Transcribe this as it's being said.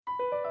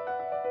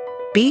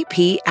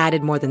BP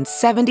added more than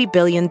 $70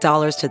 billion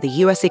to the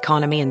U.S.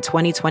 economy in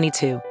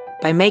 2022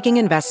 by making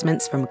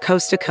investments from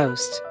coast to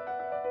coast.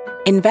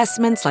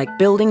 Investments like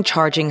building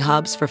charging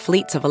hubs for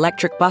fleets of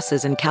electric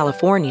buses in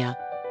California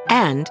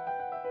and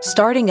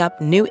starting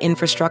up new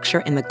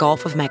infrastructure in the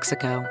Gulf of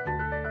Mexico.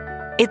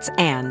 It's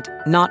and,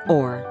 not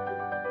or.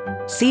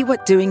 See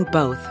what doing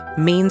both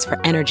means for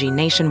energy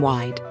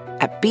nationwide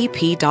at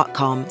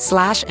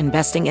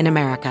bp.com/investing in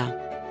America.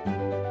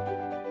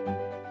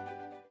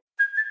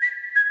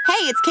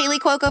 Hey, it's Kaylee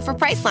Cuoco for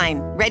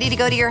Priceline. Ready to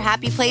go to your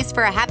happy place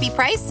for a happy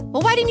price?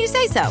 Well, why didn't you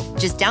say so?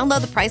 Just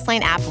download the Priceline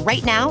app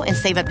right now and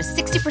save up to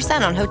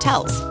 60% on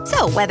hotels.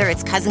 So whether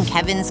it's Cousin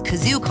Kevin's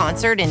Kazoo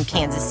Concert in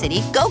Kansas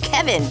City, go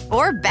Kevin,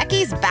 or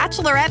Becky's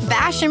Bachelorette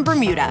Bash in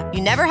Bermuda,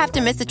 you never have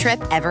to miss a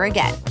trip ever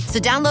again. So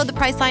download the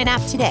Priceline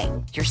app today.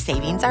 Your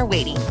savings are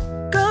waiting.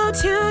 Go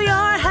to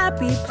your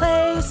happy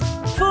place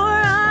for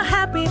a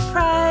happy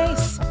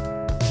price.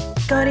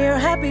 Go to your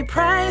happy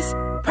price,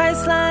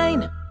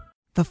 Priceline.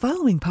 The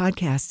following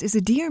podcast is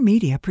a Dear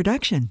Media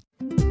production.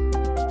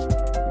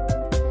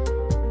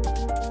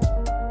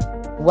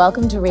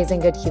 Welcome to Raising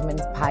Good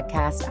Humans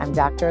podcast. I'm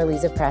Dr.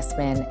 Eliza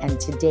Pressman, and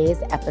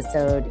today's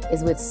episode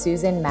is with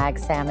Susan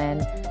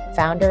Magsamen,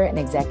 founder and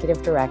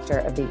executive director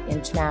of the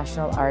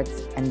International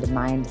Arts and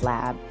Mind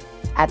Lab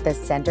at the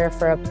Center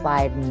for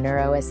Applied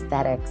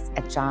Neuroaesthetics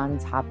at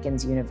Johns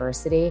Hopkins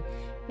University,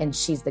 and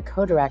she's the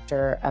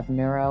co-director of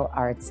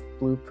NeuroArts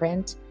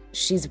Blueprint.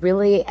 She's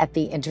really at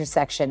the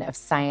intersection of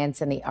science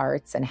and the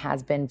arts and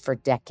has been for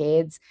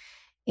decades,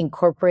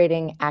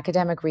 incorporating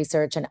academic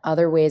research and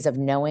other ways of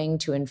knowing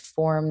to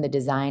inform the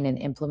design and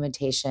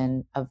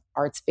implementation of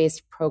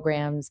arts-based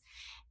programs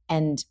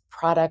and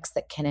products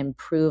that can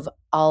improve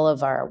all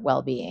of our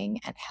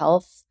well-being and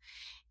health.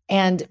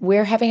 And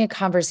we're having a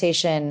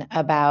conversation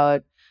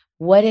about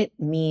what it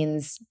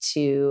means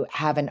to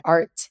have an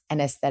art and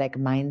aesthetic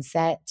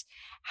mindset,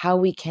 how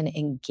we can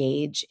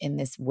engage in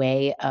this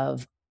way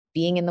of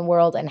being in the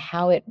world, and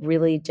how it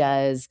really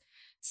does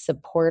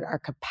support our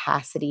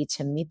capacity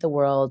to meet the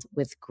world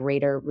with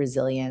greater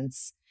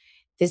resilience.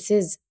 This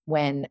is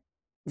when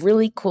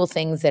really cool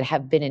things that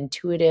have been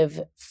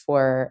intuitive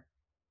for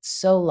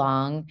so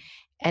long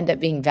end up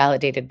being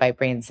validated by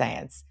brain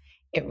science.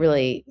 It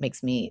really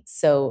makes me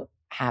so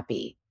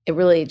happy. It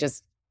really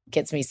just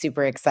gets me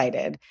super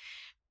excited.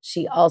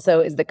 She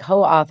also is the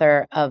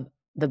co-author of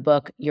the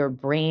book, Your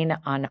Brain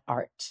on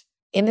Art.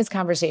 In this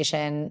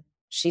conversation,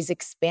 she's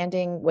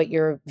expanding what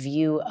your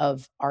view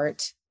of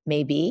art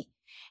may be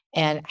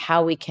and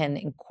how we can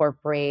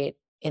incorporate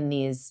in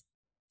these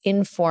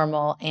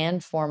informal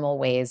and formal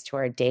ways to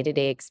our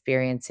day-to-day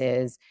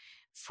experiences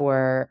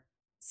for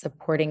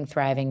supporting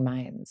thriving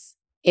minds.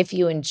 If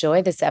you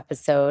enjoy this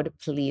episode,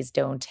 please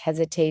don't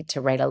hesitate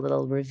to write a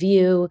little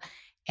review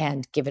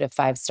and give it a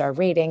 5-star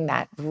rating.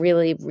 That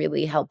really,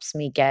 really helps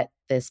me get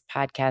this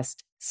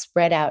podcast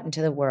spread out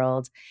into the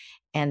world.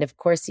 And of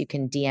course, you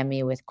can DM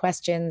me with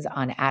questions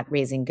on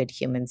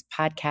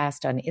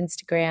 @RaisingGoodHumansPodcast on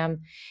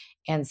Instagram,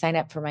 and sign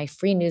up for my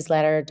free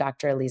newsletter,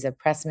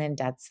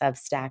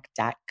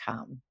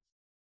 drelizapressman.substack.com.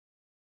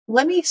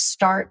 Let me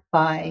start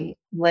by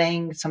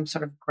laying some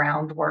sort of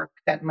groundwork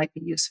that might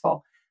be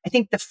useful. I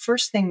think the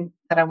first thing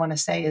that I want to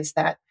say is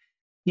that,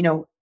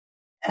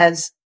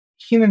 as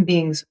human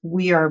beings,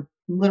 we are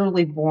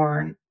literally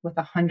born with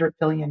 100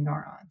 billion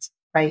neurons,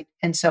 right?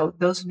 And so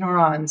those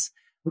neurons,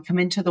 we come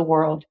into the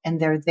world and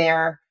they're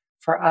there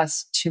for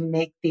us to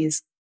make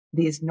these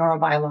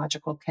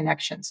neurobiological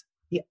connections.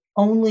 The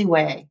only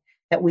way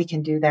that we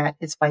can do that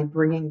is by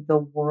bringing the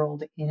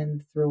world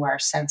in through our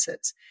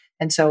senses.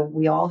 And so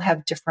we all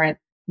have different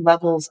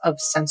levels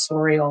of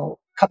sensorial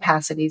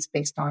capacities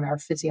based on our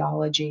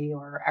physiology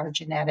or our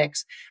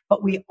genetics,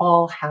 but we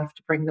all have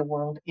to bring the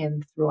world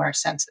in through our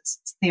senses.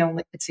 It's the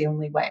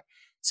only way.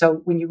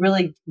 So when you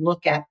really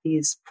look at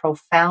these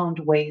profound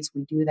ways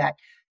we do that,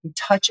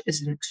 touch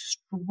is an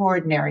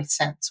extraordinary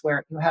sense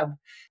where you have,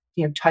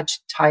 touch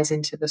ties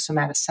into the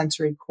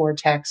somatosensory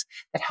cortex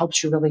that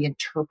helps you really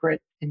interpret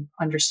and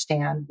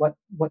understand what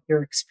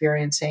you're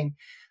experiencing.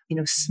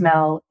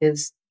 Smell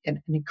is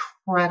an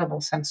incredible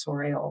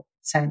sensorial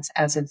sense,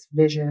 as is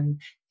vision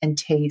and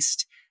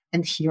taste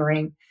and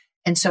hearing.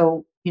 And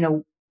so,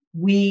 when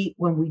we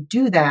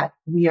do that,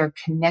 we are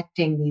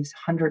connecting these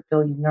 100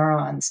 billion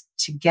neurons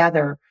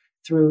together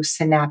through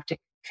synaptic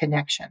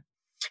connection.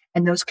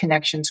 And those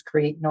connections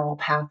create neural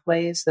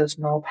pathways. Those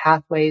neural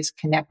pathways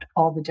connect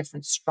all the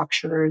different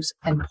structures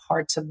and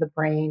parts of the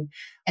brain.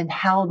 And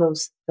how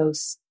those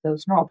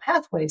neural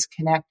pathways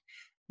connect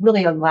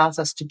really allows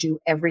us to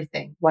do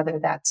everything, whether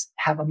that's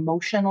have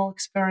emotional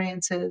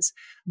experiences,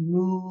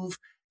 move,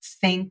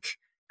 think,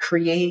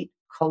 create,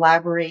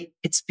 collaborate.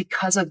 It's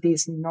because of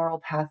these neural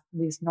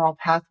pathways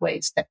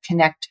that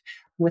connect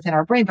within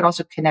our brain, but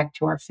also connect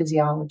to our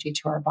physiology,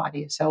 to our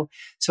body. So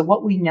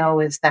what we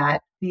know is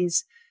that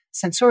these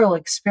sensorial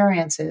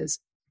experiences,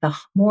 the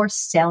more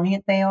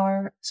salient they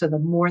are, so the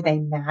more they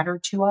matter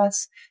to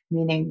us,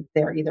 meaning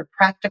they're either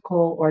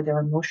practical or they're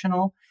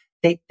emotional,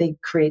 they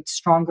create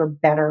stronger,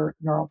 better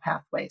neural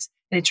pathways.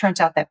 And it turns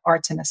out that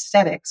arts and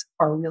aesthetics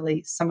are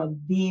really some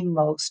of the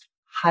most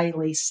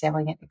highly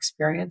salient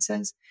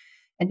experiences.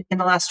 And in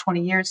the last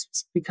 20 years,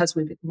 because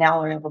we now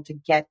are able to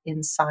get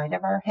inside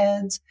of our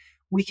heads,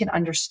 we can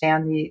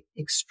understand the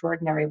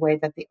extraordinary way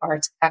that the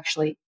arts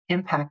actually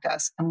impact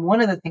us. And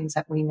one of the things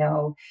that we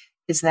know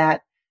is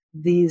that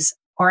these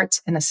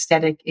arts and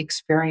aesthetic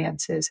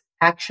experiences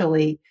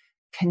actually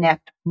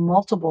connect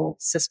multiple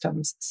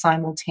systems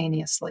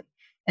simultaneously.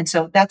 And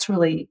so that's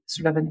really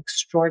sort of an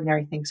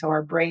extraordinary thing. So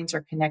our brains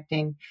are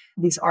connecting,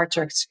 these arts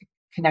are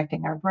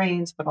connecting our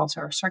brains, but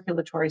also our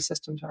circulatory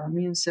systems, our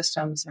immune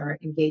systems, are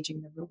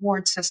engaging the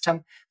reward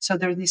system. So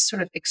there are these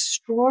sort of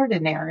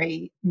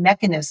extraordinary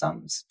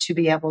mechanisms to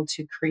be able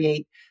to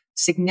create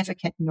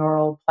significant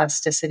neural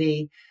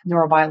plasticity,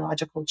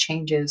 neurobiological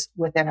changes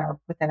within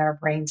our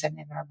brains and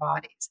in our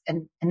bodies.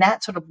 And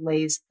that sort of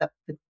lays the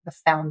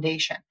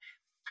foundation.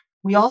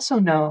 We also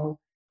know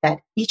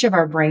that each of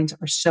our brains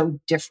are so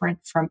different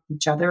from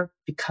each other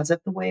because of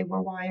the way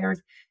we're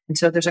wired. And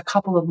so there's a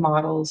couple of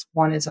models.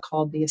 One is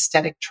called the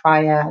aesthetic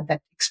triad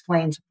that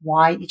explains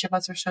why each of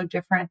us are so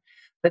different.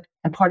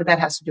 And part of that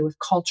has to do with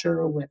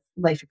culture, with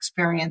life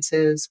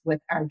experiences,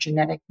 with our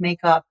genetic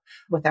makeup,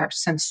 with our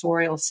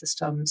sensorial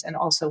systems, and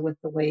also with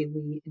the way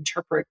we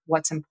interpret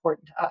what's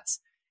important to us.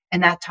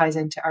 And that ties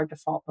into our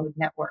default mode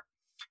network.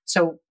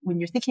 So when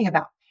you're thinking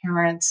about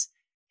parents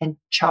and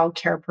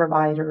childcare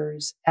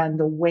providers and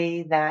the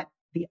way that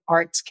the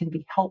arts can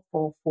be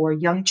helpful for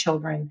young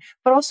children,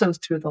 but also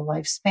through the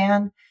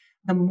lifespan,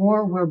 the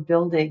more we're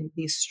building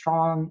these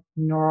strong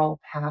neural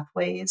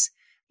pathways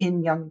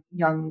in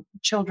young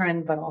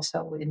children, but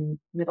also in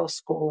middle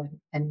school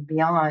and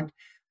beyond,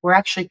 we're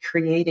actually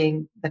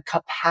creating the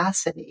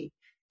capacity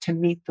to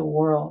meet the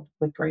world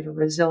with greater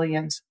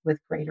resilience, with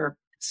greater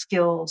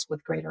skills,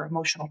 with greater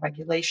emotional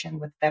regulation,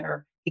 with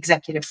better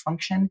executive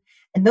function.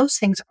 And those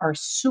things are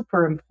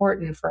super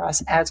important for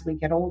us as we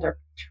get older.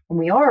 When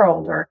we are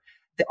older,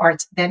 the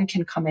arts then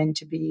can come in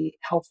to be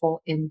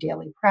helpful in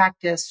daily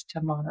practice,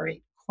 to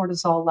moderate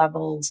cortisol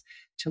levels,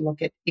 to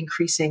look at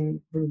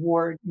increasing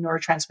reward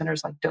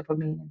neurotransmitters like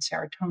dopamine and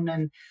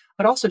serotonin,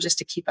 but also just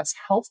to keep us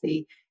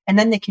healthy. And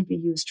then they can be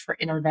used for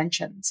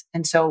interventions.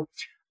 And so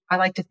I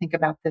like to think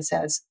about this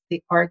as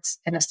the arts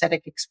and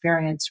aesthetic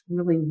experience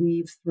really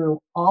weave through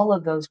all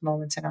of those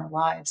moments in our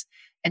lives,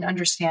 and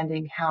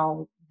understanding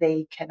how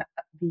they can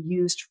be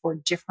used for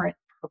different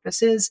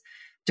purposes,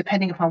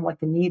 depending upon what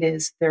the need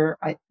is.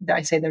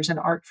 I say there's an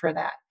art for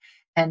that.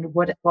 And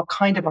what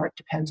kind of art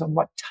depends on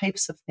what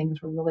types of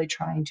things we're really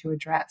trying to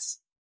address.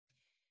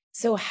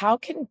 So how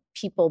can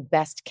people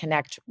best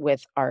connect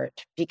with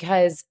art?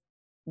 Because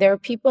there are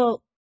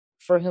people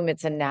for whom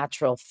it's a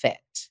natural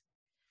fit.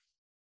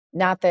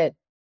 Not that,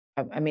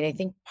 I mean, I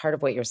think part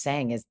of what you're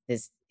saying is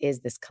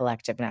this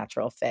collective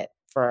natural fit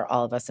for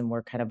all of us, and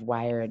we're kind of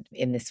wired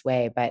in this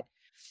way. But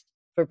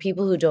for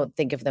people who don't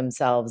think of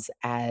themselves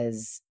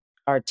as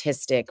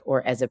artistic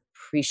or as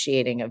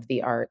appreciating of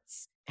the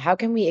arts, how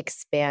can we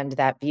expand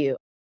that view?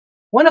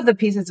 One of the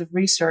pieces of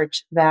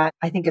research that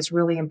I think is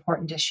really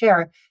important to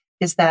share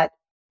is that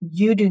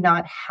you do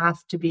not have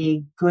to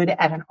be good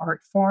at an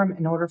art form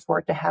in order for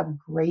it to have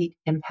great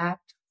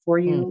impact for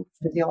you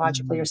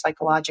physiologically or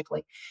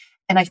psychologically.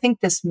 And I think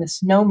this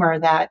misnomer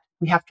that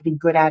we have to be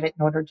good at it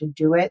in order to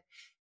do it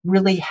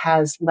really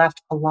has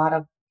left a lot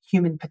of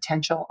human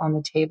potential on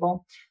the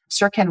table.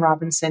 Sir Ken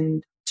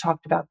Robinson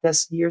talked about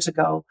this years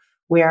ago,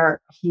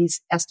 where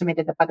he's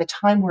estimated that by the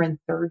time we're in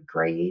third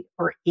grade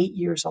or 8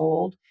 years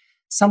old,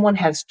 someone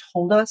has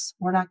told us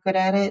we're not good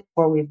at it,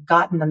 or we've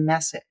gotten the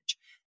message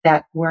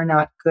that we're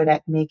not good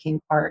at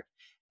making art.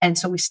 And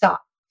so we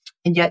stop.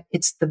 And yet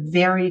it's the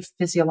very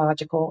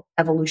physiological,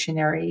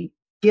 evolutionary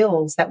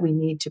skills that we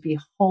need to be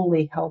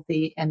wholly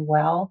healthy and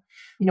well.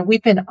 You know,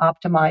 we've been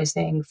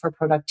optimizing for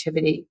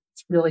productivity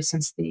really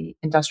since the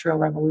Industrial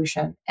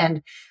Revolution.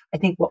 And I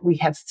think what we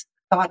have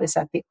thought is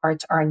that the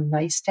arts are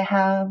nice to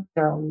have.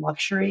 They're a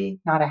luxury,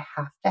 not a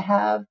have to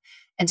have.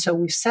 And so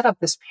we've set up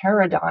this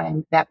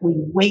paradigm that we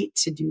wait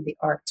to do the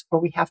arts, or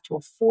we have to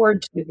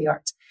afford to do the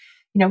arts.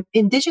 You know,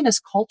 indigenous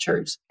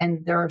cultures,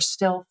 and there are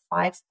still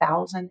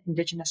 5,000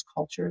 indigenous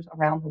cultures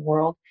around the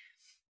world,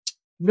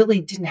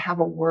 really didn't have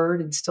a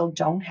word and still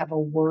don't have a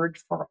word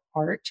for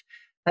art.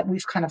 That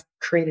we've kind of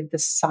created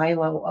this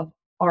silo of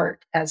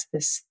art as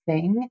this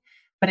thing,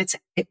 but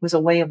it was a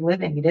way of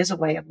living. It is a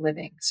way of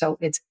living. So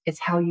it's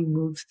how you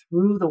move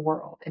through the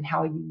world and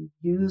how you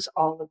use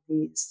all of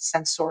these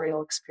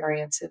sensorial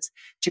experiences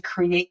to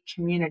create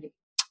community,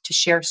 to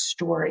share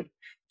story,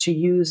 to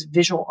use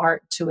visual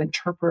art to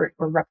interpret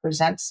or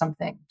represent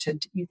something.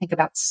 You think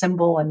about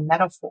symbol and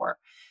metaphor.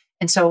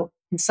 And so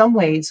in some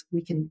ways,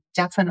 we can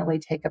definitely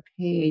take a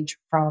page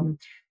from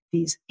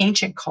these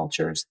ancient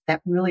cultures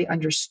that really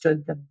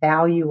understood the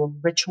value of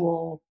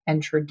ritual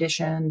and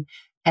tradition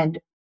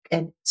and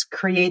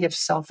creative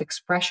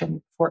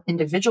self-expression for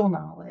individual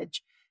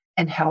knowledge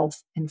and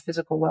health and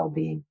physical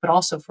well-being, but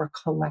also for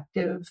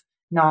collective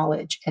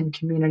knowledge and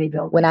community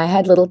building. When I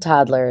had little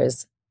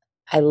toddlers,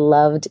 I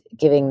loved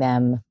giving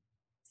them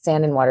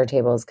sand and water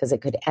tables because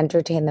it could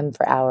entertain them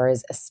for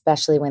hours,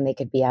 especially when they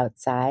could be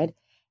outside.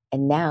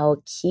 And now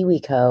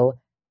KiwiCo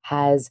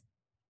has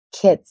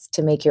kits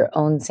to make your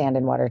own sand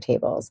and water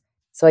tables.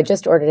 So I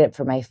just ordered it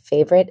for my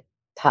favorite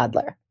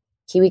toddler.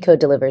 KiwiCo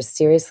delivers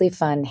seriously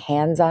fun,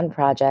 hands-on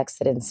projects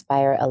that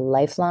inspire a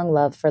lifelong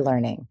love for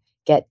learning.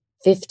 Get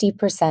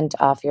 50%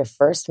 off your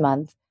first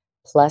month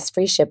plus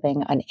free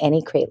shipping on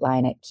any crate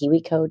line at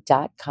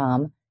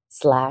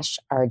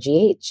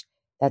kiwico.com/RGH.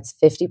 That's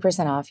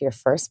 50% off your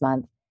first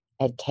month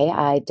at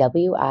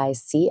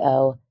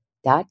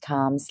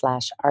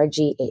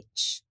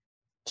kiwico.com/RGH.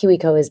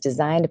 KiwiCo is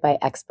designed by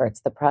experts.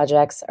 The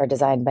projects are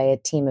designed by a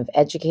team of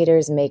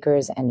educators,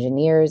 makers,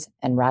 engineers,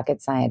 and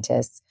rocket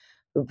scientists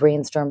who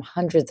brainstorm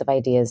hundreds of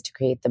ideas to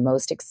create the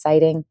most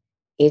exciting,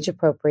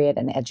 age-appropriate,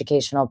 and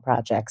educational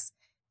projects.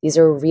 These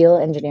are real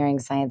engineering,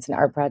 science, and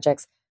art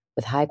projects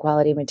with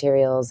high-quality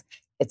materials.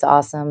 It's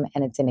awesome,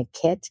 and it's in a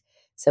kit.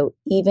 So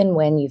even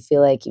when you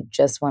feel like you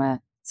just want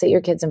to sit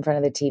your kids in front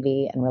of the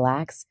TV and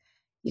relax,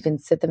 you can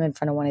sit them in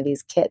front of one of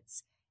these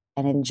kits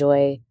and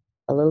enjoy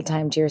a little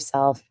time to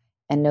yourself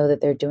and know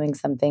that they're doing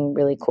something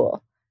really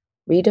cool.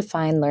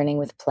 Redefine learning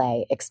with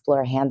play.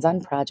 Explore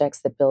hands-on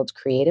projects that build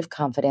creative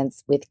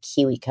confidence with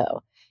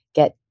KiwiCo.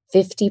 Get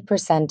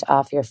 50%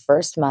 off your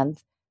first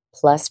month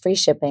plus free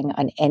shipping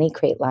on any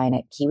crate line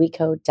at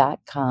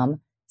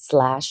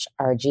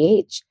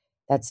kiwico.com/RGH.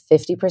 That's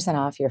 50%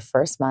 off your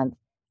first month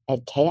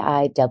at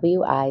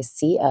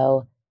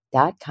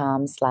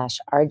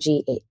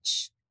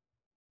kiwico.com/RGH.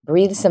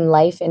 Breathe some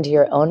life into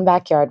your own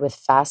backyard with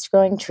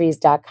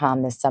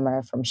fastgrowingtrees.com this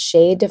summer. From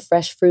shade to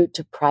fresh fruit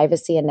to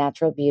privacy and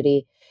natural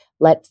beauty,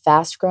 let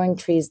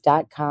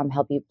fastgrowingtrees.com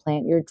help you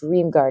plant your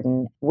dream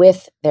garden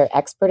with their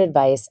expert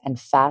advice and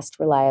fast,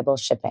 reliable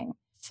shipping.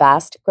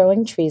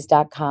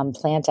 Fastgrowingtrees.com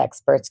plant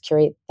experts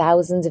curate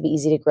thousands of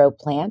easy-to-grow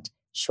plant,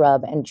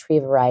 shrub, and tree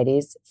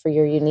varieties for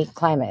your unique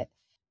climate.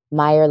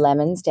 Meyer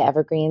lemons to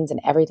evergreens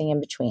and everything in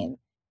between.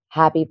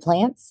 Happy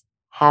plants,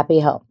 happy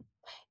home.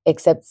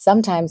 Except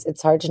sometimes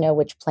it's hard to know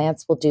which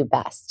plants will do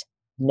best.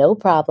 No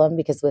problem,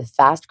 because with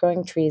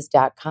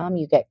fastgrowingtrees.com,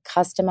 you get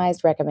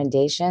customized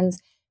recommendations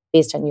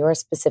based on your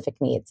specific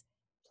needs.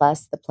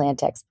 Plus, the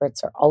plant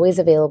experts are always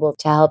available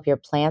to help your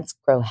plants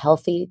grow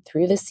healthy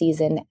through the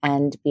season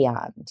and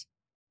beyond.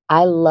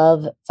 I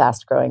love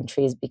Fast Growing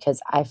Trees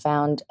because I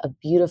found a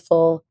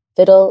beautiful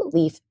fiddle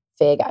leaf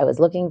fig I was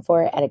looking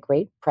for at a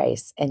great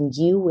price, and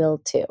you will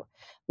too.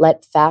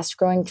 Let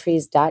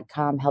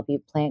fastgrowingtrees.com help you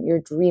plant your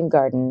dream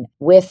garden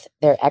with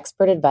their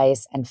expert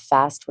advice and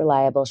fast,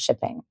 reliable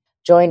shipping.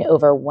 Join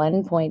over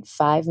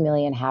 1.5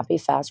 million happy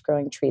Fast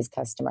Growing Trees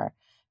customer.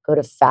 Go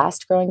to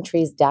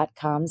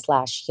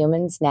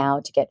fastgrowingtrees.com/humans now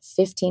to get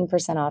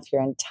 15% off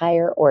your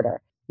entire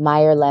order.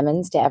 Meyer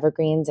lemons to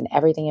evergreens and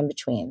everything in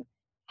between.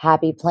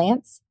 Happy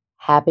plants,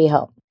 happy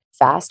home.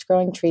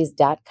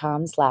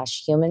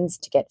 Fastgrowingtrees.com/humans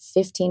to get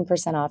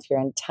 15% off your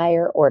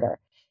entire order.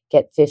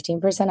 Get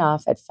 15%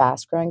 off at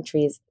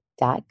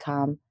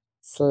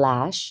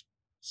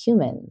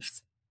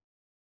fastgrowingtrees.com/humans.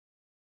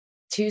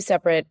 Two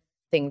separate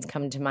things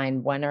come to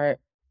mind. One are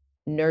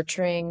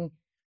nurturing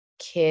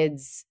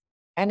kids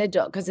and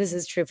adults, because this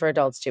is true for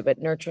adults too, but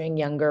nurturing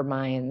younger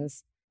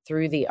minds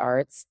through the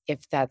arts,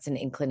 if that's an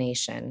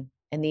inclination.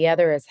 And the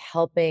other is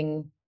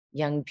helping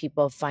young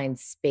people find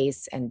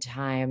space and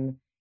time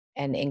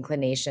and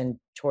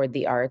inclination toward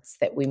the arts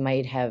that we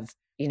might have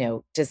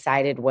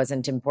decided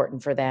wasn't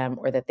important for them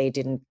or that they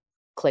didn't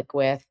click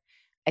with.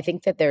 I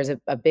think that there's a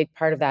big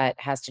part of that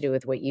has to do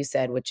with what you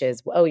said, which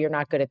is, oh, you're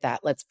not good at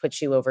that. Let's put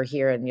you over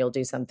here and you'll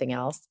do something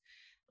else.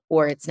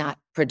 Or it's not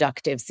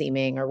productive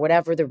seeming, or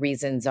whatever the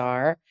reasons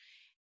are.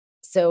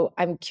 So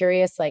I'm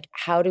curious,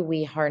 how do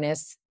we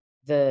harness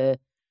the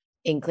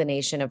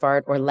inclination of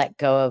art or let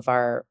go of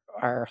our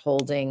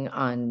holding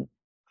on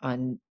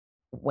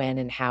when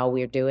and how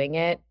we're doing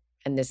it?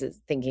 And this is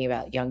thinking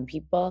about young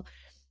people.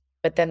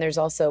 But then there's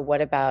also, what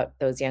about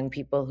those young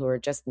people who are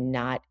just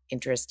not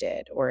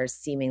interested or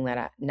seeming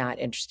not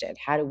interested?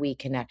 How do we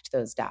connect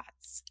those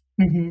dots?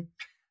 Mm-hmm.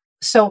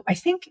 So I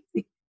think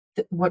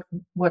what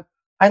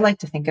I like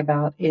to think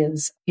about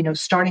is,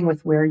 starting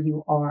with where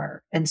you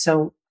are. And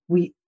so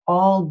we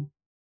all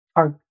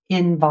are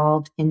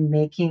involved in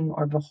making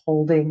or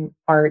beholding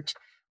art,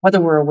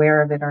 whether we're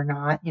aware of it or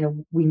not.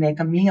 We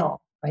make a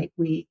meal, right?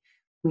 We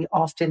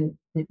often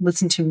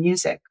listen to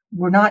music.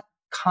 We're not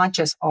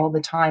conscious all the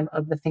time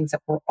of the things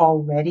that we're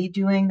already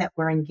doing, that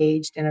we're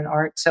engaged in an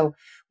art. So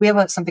we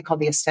have something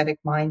called the aesthetic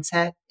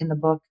mindset in the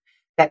book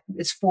that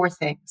is 4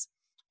 things.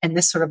 And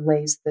this sort of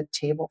lays the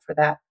table for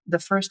that. The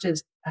first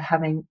is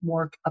having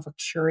more of a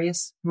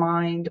curious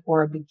mind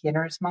or a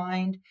beginner's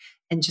mind,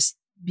 and just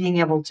being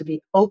able to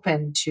be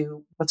open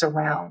to what's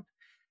around.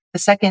 The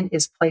second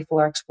is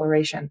playful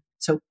exploration.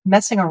 So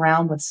messing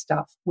around with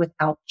stuff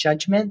without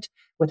judgment,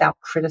 without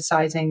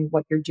criticizing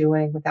what you're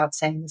doing, without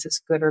saying this is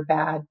good or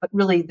bad, but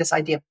really this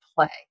idea of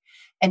play.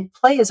 And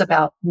play is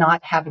about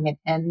not having an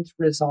end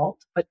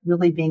result, but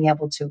really being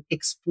able to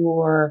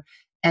explore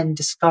and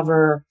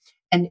discover.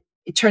 And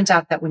it turns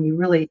out that when you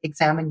really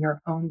examine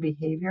your own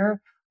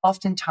behavior,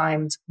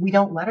 oftentimes we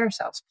don't let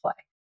ourselves play.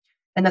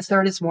 And the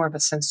third is more of a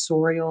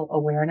sensorial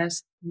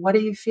awareness. What are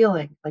you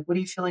feeling? Like, what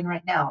are you feeling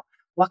right now?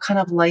 What kind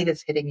of light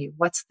is hitting you?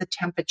 What's the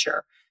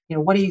temperature?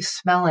 What are you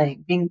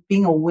smelling?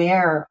 Being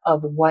aware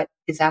of what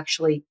is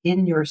actually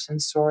in your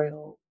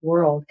sensorial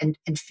world and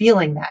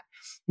feeling that.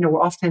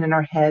 We're often in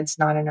our heads,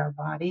 not in our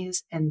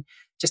bodies, and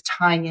just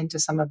tying into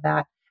some of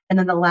that. And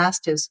then the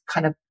last is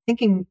kind of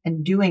thinking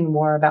and doing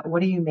more about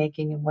what are you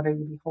making and what are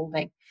you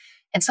beholding.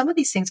 And some of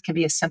these things can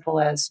be as simple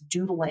as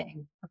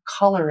doodling or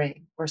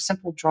coloring or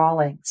simple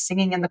drawing,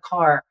 singing in the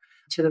car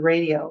to the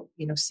radio,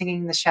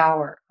 singing in the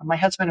shower. My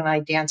husband and I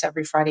dance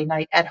every Friday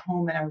night at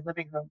home in our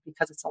living room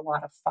because it's a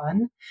lot of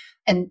fun.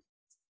 And,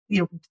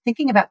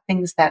 thinking about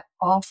things that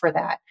offer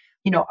that,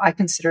 I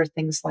consider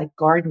things like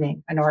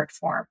gardening an art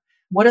form.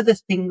 What are the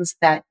things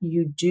that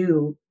you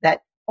do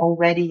that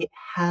already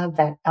have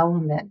that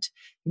element?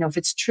 If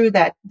it's true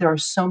that there are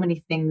so many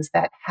things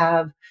that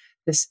have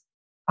this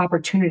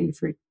opportunity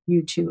for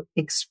you to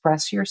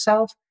express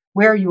yourself,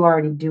 where are you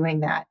already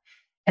doing that?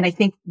 And I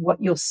think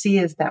what you'll see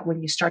is that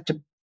when you start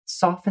to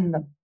soften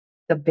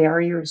the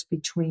barriers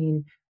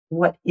between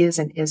what is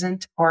and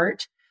isn't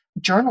art,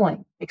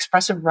 journaling,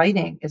 expressive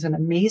writing is an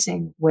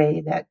amazing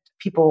way that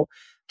people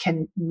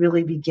can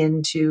really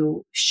begin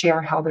to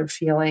share how they're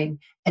feeling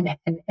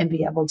and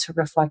be able to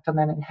reflect on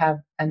that and have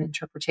an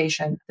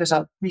interpretation. There's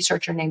a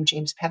researcher named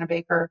James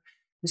Pennebaker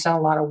who's done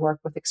a lot of work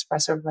with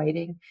expressive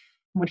writing.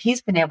 And what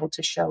he's been able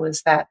to show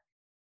is that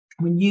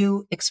when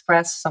you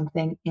express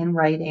something in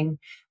writing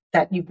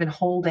that you've been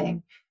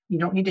holding, you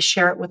don't need to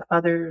share it with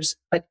others,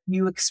 but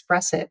you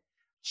express it.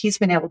 He's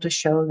been able to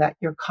show that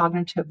your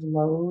cognitive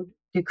load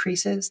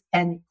decreases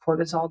and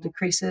cortisol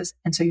decreases.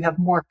 And so you have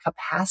more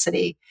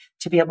capacity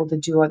to be able to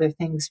do other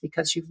things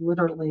because you've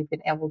literally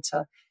been able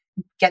to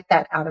get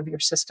that out of your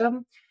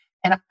system.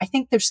 And I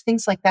think there's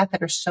things like that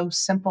that are so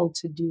simple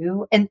to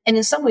do. And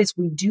in some ways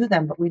we do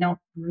them, but we don't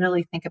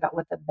really think about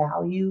what the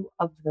value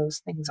of those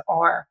things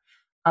are.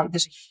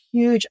 There's a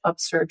huge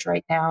upsurge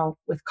right now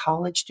with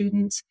college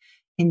students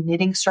in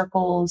knitting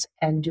circles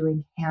and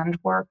doing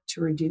handwork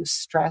to reduce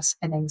stress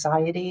and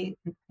anxiety.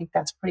 I think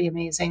that's pretty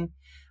amazing.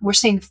 We're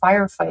seeing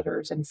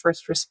firefighters and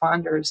first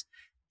responders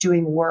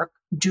doing work.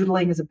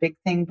 Doodling is a big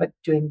thing, but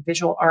doing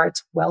visual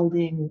arts,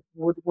 welding,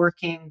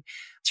 woodworking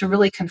to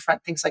really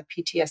confront things like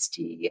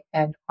PTSD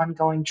and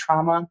ongoing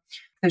trauma.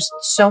 There's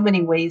so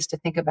many ways to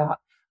think about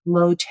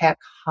low tech,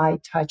 high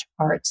touch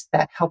arts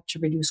that help to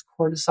reduce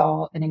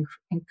cortisol and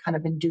kind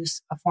of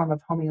induce a form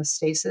of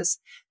homeostasis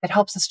that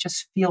helps us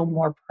just feel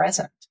more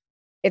present.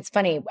 It's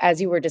funny, as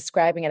you were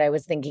describing it, I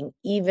was thinking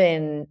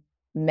even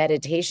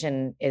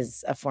meditation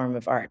is a form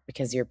of art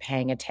because you're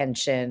paying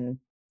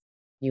attention,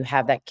 you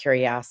have that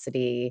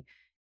curiosity,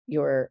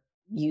 you're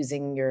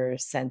using your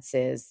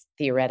senses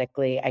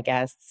theoretically, I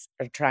guess,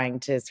 or trying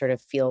to sort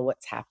of feel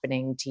what's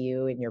happening to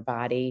you in your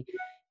body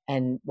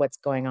and what's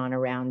going on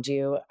around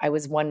you. I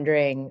was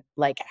wondering,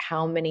 like,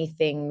 how many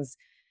things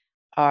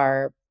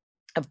are,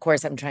 of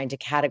course, I'm trying to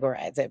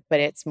categorize it, but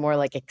it's more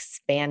like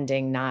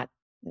expanding, not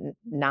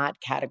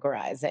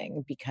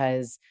categorizing,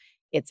 because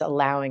it's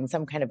allowing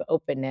some kind of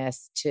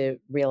openness to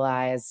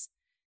realize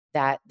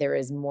that there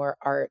is more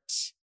art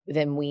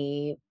than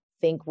we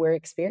think we're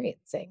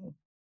experiencing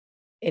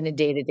in a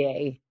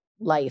day-to-day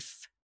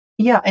life.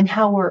 Yeah, and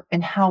how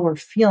we're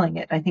feeling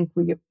it. I think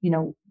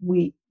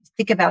we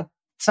think about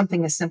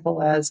something as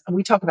simple as, and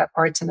we talk about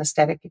arts and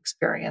aesthetic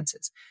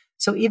experiences.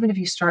 So even if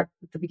you start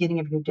at the beginning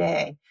of your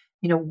day,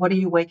 what are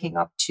you waking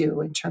up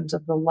to in terms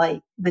of the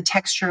light, the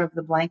texture of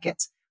the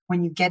blankets?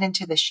 When you get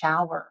into the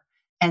shower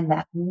and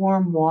that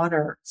warm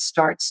water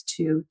starts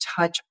to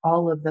touch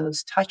all of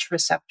those touch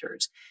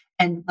receptors.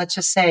 And let's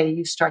just say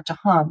you start to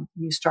hum,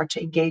 you start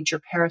to engage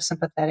your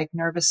parasympathetic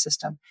nervous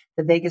system,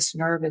 the vagus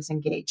nerve is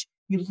engaged.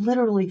 You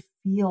literally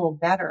feel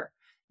better.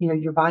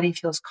 Your body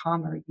feels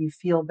calmer, you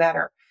feel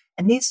better.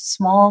 And these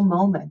small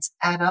moments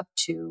add up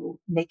to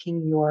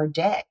making your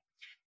day.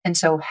 And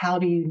so how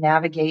do you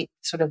navigate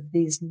sort of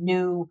these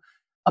new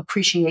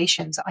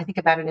appreciations? I think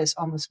about it as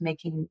almost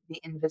making the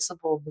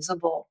invisible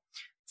visible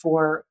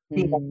for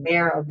being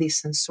aware of these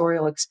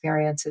sensorial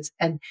experiences.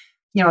 And,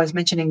 I was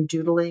mentioning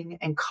doodling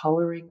and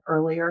coloring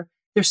earlier.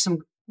 There's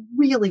some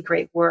really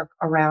great work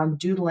around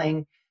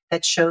doodling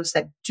that shows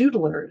that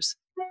doodlers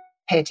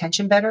pay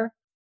attention better.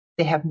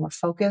 They have more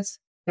focus.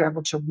 They're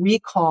able to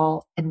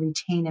recall and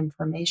retain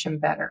information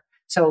better.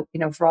 So,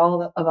 for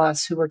all of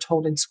us who were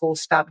told in school,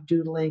 stop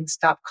doodling,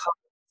 stop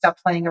coloring, stop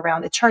playing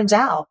around, it turns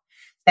out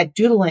that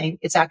doodling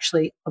is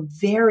actually a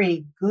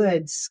very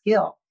good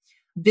skill.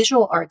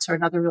 Visual arts are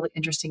another really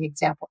interesting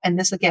example. And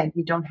this, again,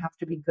 you don't have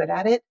to be good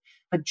at it,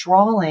 but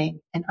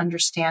drawing and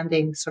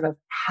understanding sort of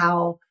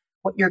how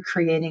what you're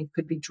creating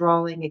could be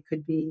drawing, it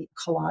could be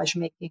collage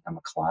making. I'm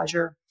a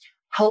collager,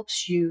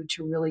 helps you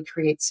to really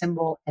create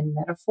symbol and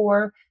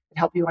metaphor that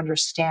help you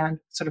understand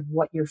sort of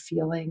what you're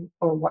feeling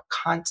or what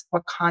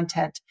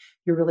content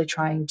you're really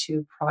trying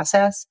to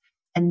process.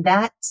 And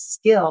that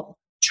skill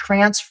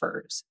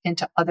transfers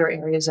into other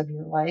areas of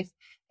your life,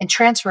 and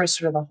transfer is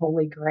sort of the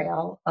holy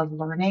grail of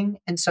learning.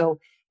 And so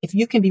if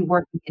you can be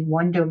working in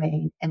one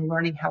domain and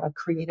learning how to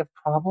creative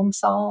problem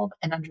solve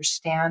and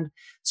understand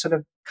sort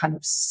of kind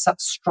of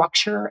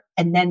structure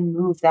and then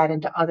move that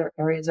into other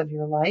areas of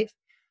your life,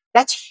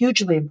 that's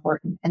hugely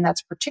important. And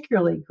that's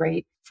particularly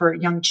great for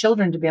young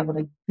children to be able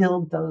to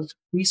build those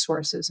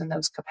resources and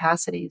those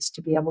capacities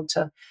to be able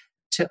to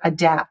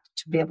adapt,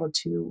 to be able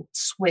to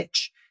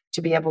switch,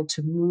 to be able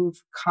to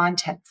move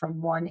content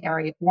from one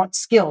area, want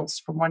skills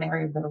from one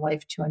area of their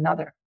life to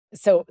another.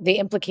 So the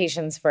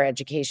implications for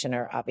education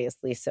are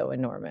obviously so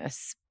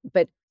enormous.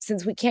 But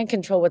since we can't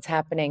control what's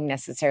happening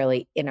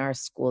necessarily in our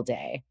school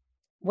day,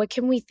 what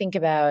can we think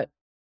about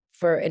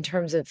for in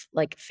terms of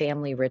like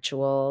family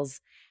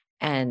rituals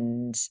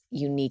and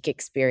unique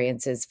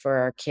experiences for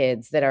our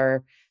kids that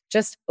are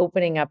just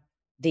opening up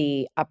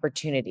the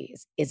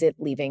opportunities? Is it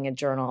leaving a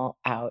journal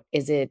out?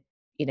 Is it,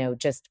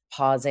 just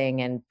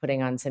pausing and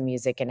putting on some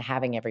music and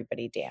having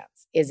everybody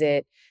dance? Is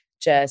it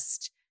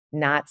just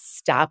not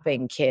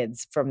stopping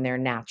kids from their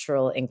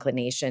natural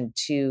inclination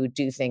to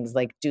do things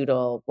like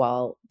doodle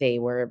while they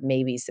were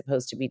maybe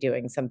supposed to be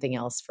doing something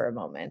else for a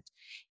moment?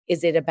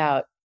 Is it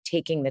about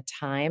taking the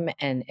time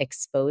and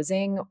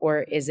exposing,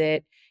 or is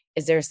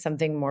there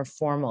something more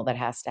formal that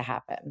has to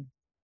happen?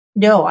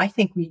 No, I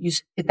think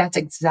that's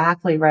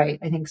exactly right.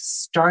 I think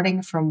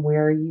starting from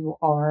where you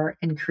are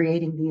and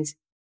creating these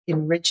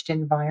enriched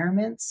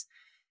environments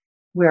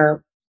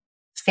where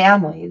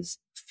families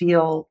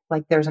feel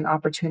like there's an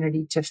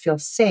opportunity to feel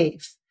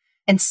safe.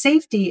 And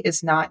safety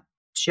is not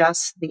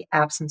just the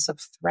absence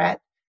of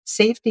threat.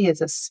 Safety is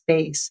a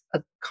space,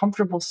 a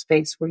comfortable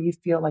space where you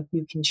feel like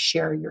you can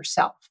share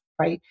yourself,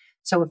 right?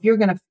 So if you're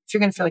going to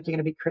feel like you're going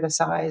to be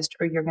criticized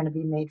or you're going to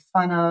be made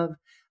fun of,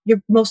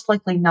 you're most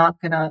likely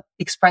not going to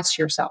express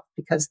yourself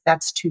because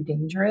that's too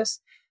dangerous.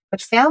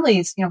 But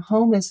families,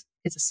 home is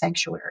a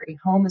sanctuary.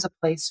 Home is a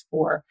place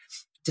for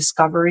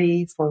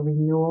discovery, for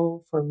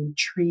renewal, for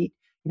retreat.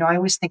 I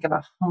always think of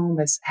a home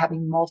as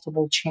having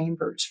multiple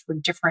chambers for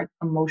different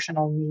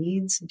emotional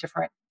needs,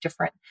 different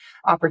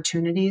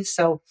opportunities.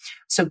 So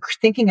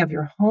thinking of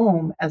your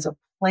home as a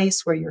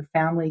place where your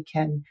family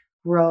can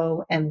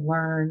grow and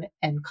learn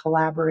and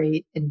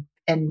collaborate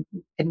and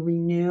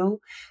renew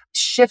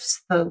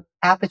shifts the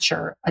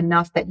aperture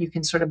enough that you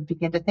can sort of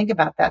begin to think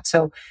about that.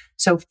 So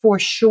for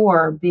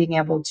sure, being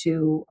able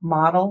to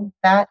model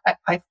that,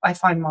 I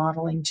find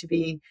modeling to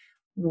be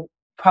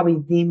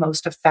probably the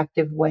most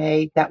effective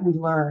way that we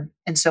learn.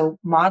 And so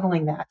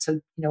modeling that.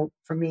 So,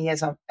 for me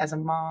as a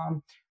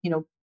mom,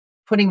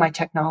 putting my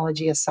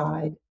technology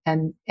aside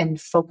and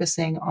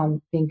focusing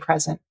on being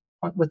present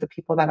with the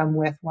people that I'm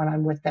with when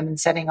I'm with them and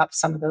setting up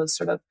some of those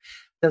sort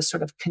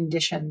of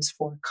conditions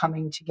for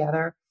coming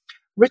together.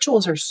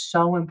 Rituals are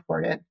so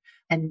important,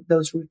 and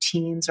those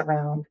routines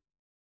around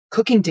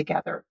cooking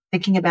together,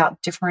 thinking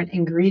about different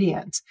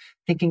ingredients,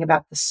 thinking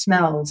about the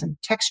smells and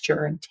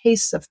texture and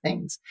tastes of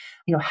things,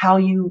 how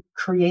you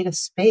create a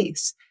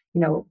space,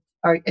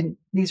 and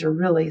these are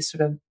really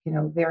sort of,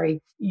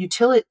 very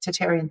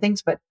utilitarian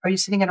things, but are you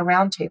sitting at a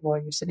round table? Are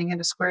you sitting at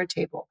a square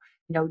table?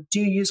 Do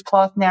you use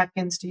cloth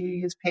napkins? Do you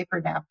use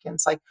paper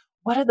napkins? Like,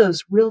 what are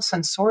those real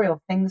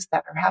sensorial things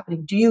that are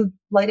happening? Do you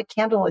light a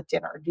candle at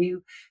dinner?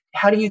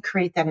 How do you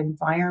create that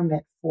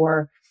environment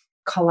for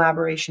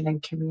collaboration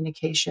and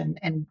communication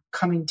and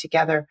coming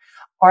together?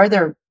 Are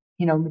there,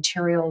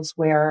 materials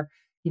where,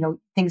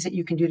 things that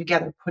you can do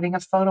together, putting a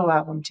photo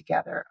album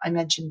together? I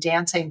mentioned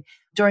dancing.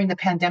 During the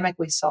pandemic,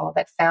 we saw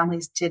that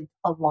families did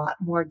a lot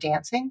more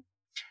dancing,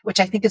 which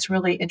I think is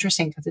really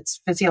interesting because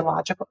it's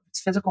physiological, it's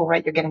physical,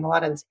 right? You're getting a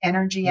lot of this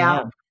energy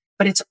out,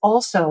 but it's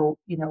also,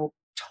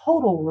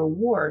 total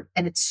reward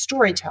and it's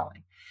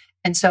storytelling.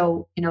 And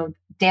so,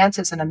 dance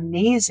is an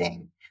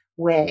amazing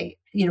way,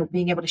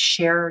 being able to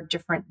share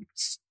different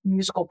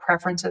musical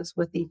preferences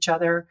with each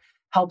other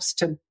helps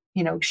to,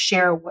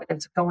 share what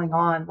is going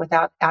on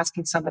without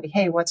asking somebody,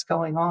 hey, what's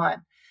going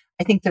on?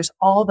 I think there's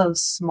all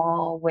those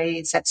small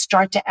ways that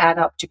start to add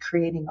up to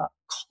creating a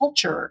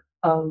culture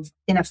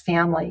in a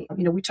family.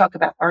 We talk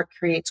about art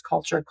creates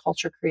culture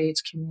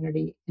creates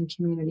community, and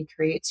community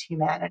creates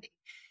humanity.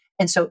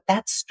 And so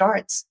that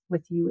starts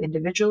with you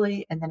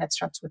individually, and then it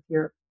starts with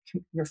your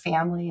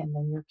family and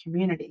then your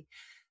community.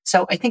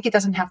 So I think it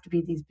doesn't have to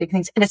be these big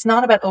things. And it's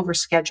not about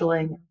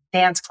overscheduling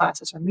dance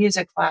classes or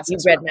music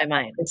classes. You read my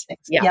mind.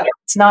 Yeah.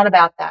 It's not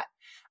about that.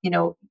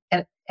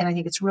 And I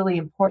think it's really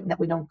important that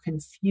we don't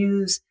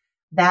confuse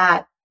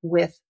that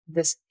with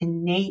this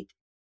innate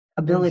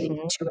ability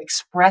to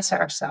express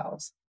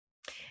ourselves.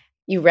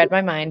 You read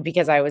my mind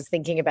because I was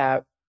thinking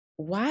about,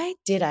 why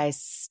did I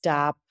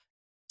stop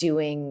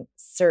doing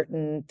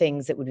certain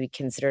things that would be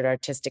considered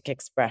artistic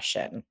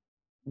expression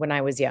when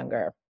I was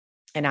younger?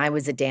 And I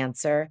was a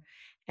dancer,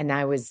 and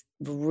I was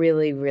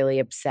really, really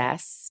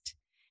obsessed.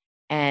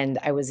 And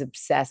I was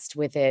obsessed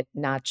with it,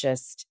 not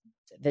just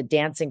the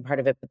dancing part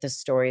of it, but the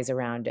stories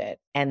around it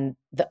and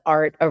the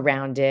art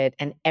around it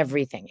and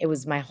everything. It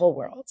was my whole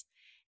world.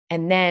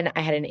 And then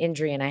I had an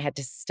injury and I had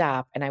to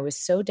stop, and I was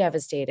so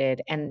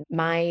devastated. And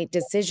my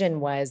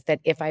decision was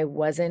that if I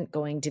wasn't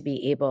going to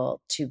be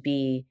able to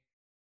be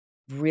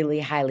really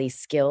highly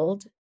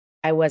skilled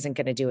I wasn't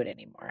going to do it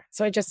anymore.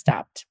 So I just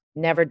stopped,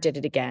 never did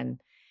it again.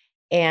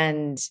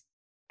 And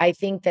I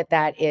think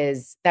that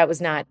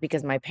was not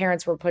because my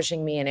parents were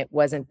pushing me, and it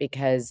wasn't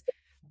because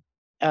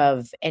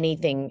of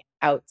anything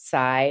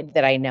outside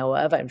that I know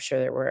of. I'm sure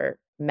there were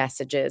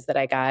messages that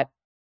I got,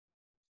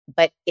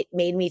 but it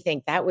made me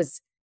think that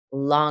was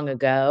long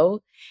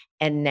ago.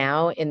 And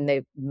now in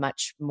the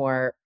much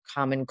more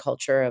common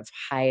culture of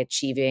high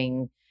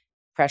achieving,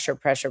 pressure,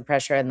 pressure,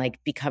 pressure, and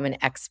like become an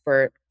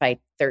expert by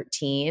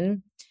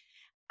 13,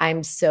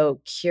 I'm so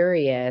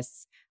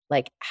curious,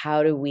 like,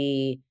 how do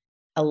we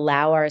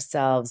allow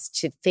ourselves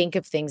to think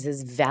of things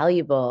as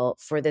valuable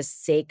for the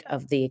sake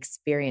of the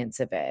experience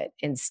of it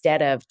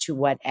instead of to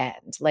what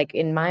end? Like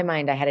in my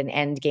mind, I had an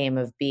end game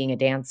of being a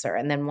dancer.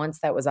 And then once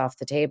that was off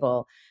the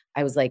table,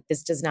 I was like,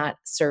 this does not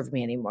serve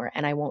me anymore.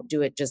 And I won't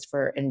do it just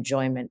for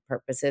enjoyment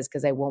purposes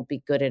because I won't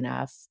be good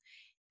enough.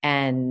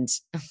 And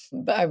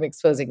I'm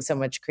exposing so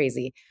much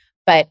crazy.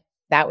 But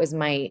that was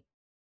my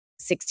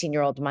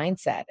 16-year-old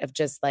mindset of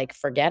just like,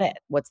 forget it.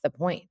 What's the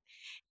point?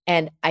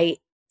 And I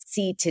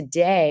see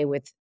today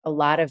with a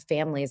lot of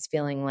families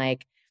feeling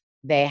like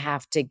they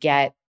have to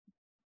get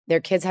their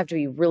kids have to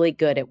be really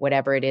good at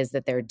whatever it is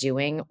that they're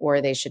doing,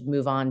 or they should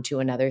move on to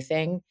another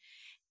thing.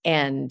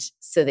 And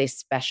so they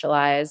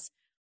specialize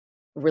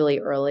really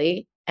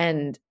early.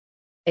 And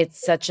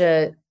it's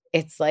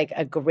it's like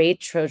a great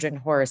Trojan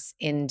horse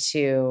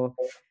into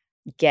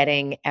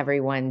getting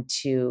everyone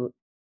to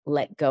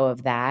let go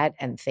of that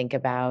and think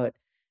about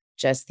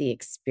just the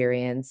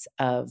experience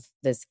of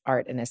this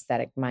art and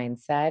aesthetic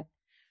mindset.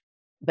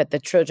 But the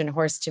Trojan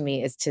horse to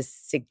me is to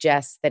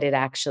suggest that it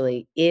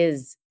actually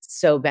is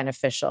so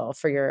beneficial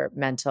for your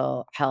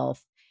mental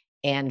health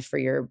and for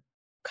your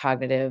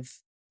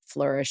cognitive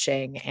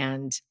flourishing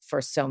and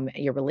for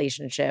your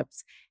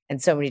relationships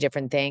and so many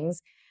different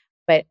things.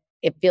 But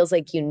it feels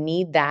like you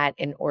need that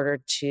in order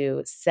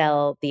to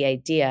sell the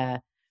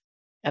idea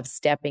of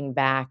stepping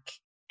back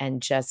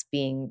and just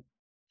being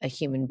a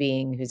human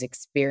being who's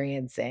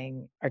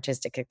experiencing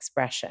artistic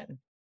expression.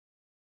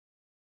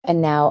 And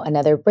now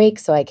another break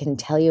so I can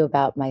tell you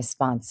about my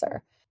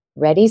sponsor.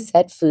 Ready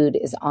Set Food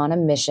is on a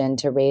mission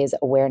to raise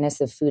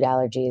awareness of food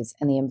allergies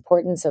and the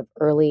importance of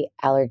early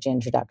allergy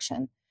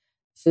introduction.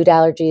 Food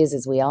allergies,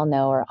 as we all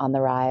know, are on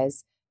the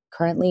rise.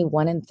 Currently,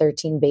 1 in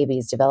 13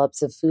 babies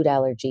develops a food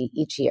allergy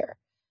each year.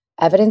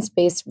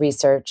 Evidence-based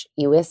research,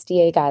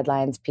 USDA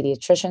guidelines,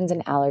 pediatricians,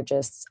 and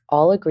allergists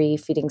all agree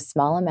feeding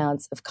small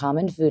amounts of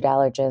common food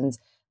allergens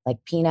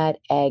like peanut,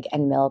 egg,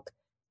 and milk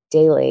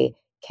daily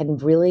can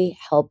really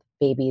help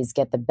babies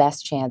get the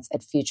best chance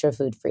at future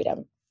food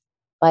freedom.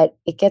 But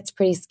it gets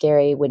pretty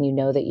scary when you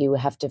know that you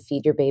have to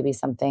feed your baby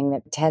something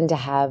that tend to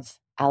have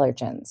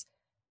allergens.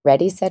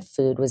 Ready Set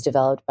Food was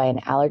developed by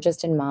an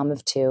allergist and mom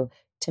of 2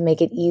 to make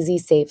it easy,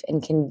 safe,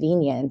 and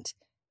convenient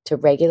to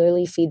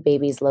regularly feed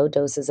babies low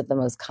doses of the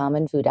most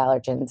common food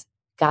allergens.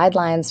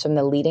 Guidelines from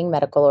the leading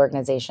medical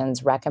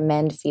organizations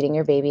recommend feeding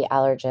your baby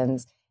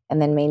allergens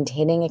and then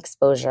maintaining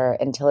exposure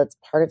until it's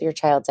part of your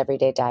child's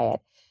everyday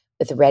diet.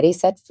 With Ready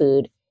Set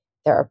Food,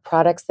 there are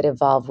products that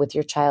evolve with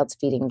your child's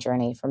feeding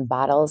journey, from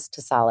bottles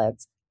to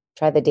solids.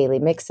 Try the daily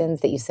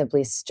mix-ins that you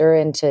simply stir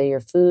into your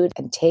food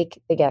and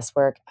take the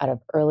guesswork out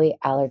of early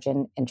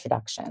allergen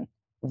introduction.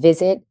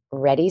 Visit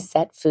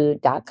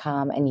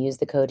ReadySetFood.com and use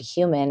the code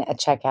HUMAN at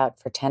checkout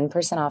for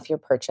 10% off your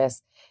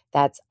purchase.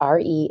 That's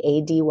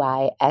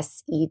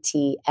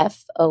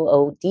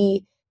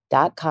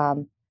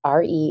ReadySetFood.com,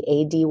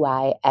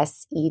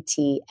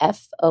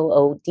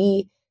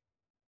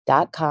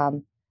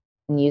 ReadySetFood.com,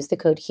 and use the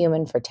code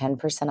HUMAN for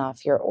 10%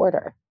 off your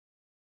order.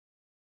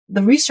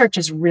 The research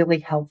is really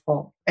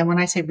helpful. And when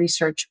I say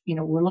research,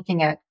 we're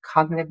looking at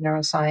cognitive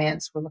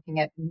neuroscience, we're looking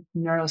at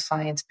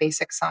neuroscience,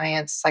 basic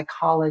science,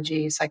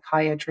 psychology,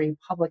 psychiatry,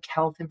 public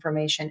health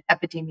information,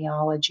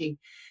 epidemiology.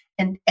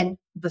 And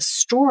the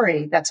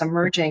story that's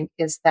emerging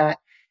is that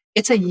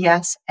it's a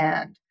yes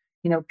and.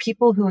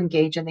 People who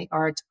engage in the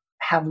arts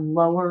have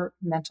lower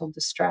mental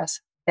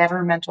distress,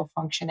 better mental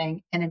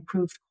functioning, and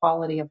improved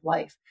quality of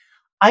life.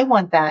 I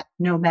want that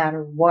no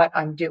matter what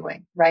I'm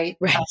doing, right?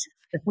 Right.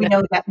 We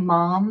know that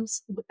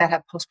moms that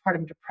have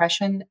postpartum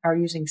depression are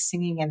using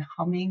singing and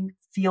humming,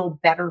 feel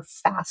better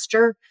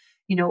faster.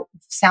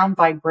 Sound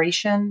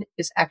vibration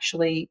is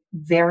actually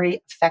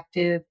very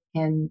effective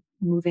in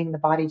moving the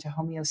body to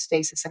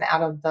homeostasis and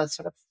out of the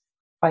sort of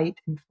fight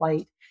and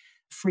flight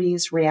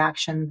freeze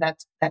reaction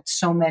that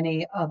so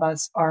many of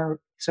us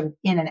are sort of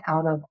in and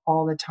out of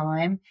all the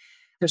time.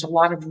 There's a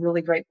lot of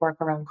really great work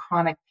around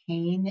chronic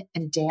pain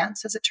and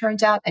dance, as it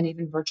turns out, and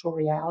even virtual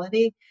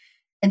reality.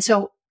 And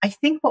so I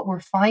think what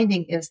we're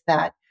finding is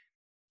that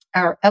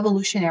our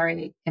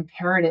evolutionary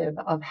imperative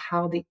of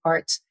how the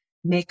arts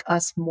make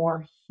us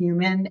more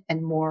human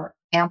and more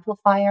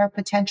amplify our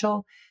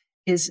potential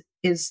is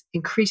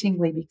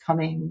increasingly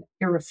becoming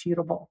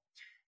irrefutable.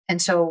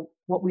 And so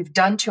what we've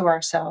done to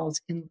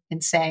ourselves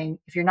in saying,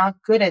 if you're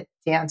not good at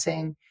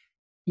dancing,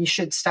 you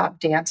should stop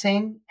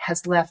dancing,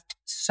 has left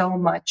so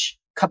much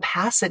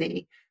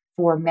capacity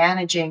for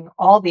managing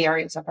all the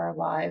areas of our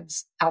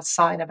lives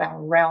outside of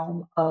our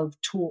realm of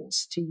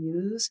tools to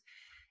use.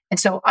 And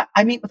so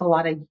I meet with a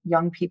lot of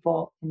young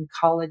people in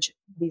college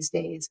these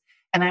days,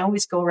 and I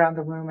always go around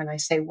the room and I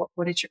say,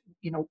 what is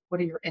your,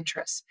 what are your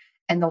interests?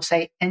 And they'll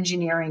say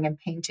engineering and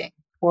painting,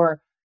 or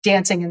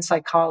dancing and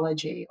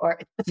psychology,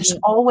 but there's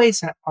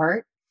always an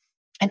art.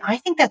 And I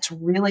think that's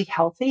really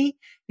healthy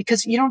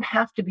because you don't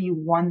have to be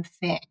one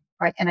thing,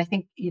 right? And I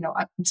think,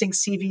 I'm seeing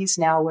CVs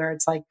now where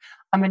it's like,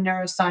 I'm a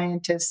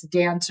neuroscientist,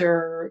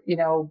 dancer,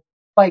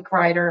 bike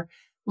rider.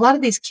 A lot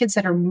of these kids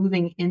that are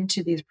moving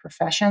into these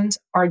professions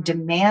are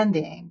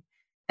demanding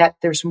that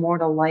there's more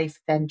to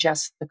life than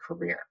just the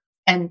career.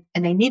 And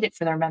they need it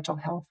for their mental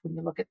health when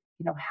you look at,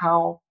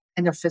 how,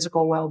 and their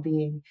physical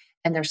well-being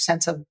and their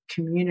sense of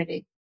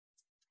community.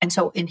 And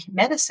so in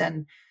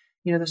medicine,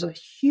 there's a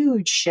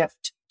huge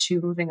shift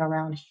to moving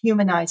around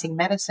humanizing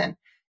medicine.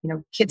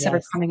 Kids that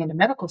are coming into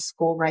medical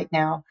school right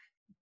now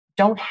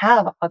don't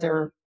have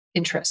other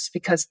interests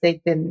because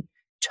they've been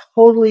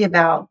totally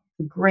about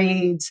the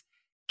grades,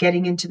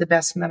 getting into the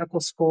best medical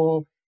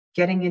school,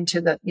 getting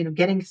into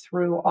getting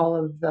through all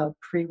of the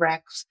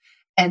prereqs.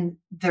 And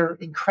they're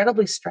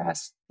incredibly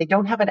stressed. They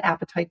don't have an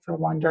appetite for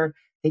wonder.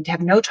 They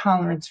have no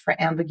tolerance for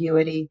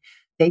ambiguity.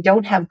 They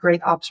don't have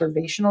great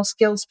observational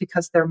skills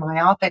because they're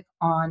myopic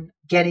on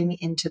getting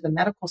into the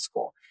medical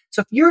school.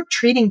 So if you're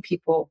treating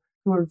people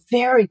who are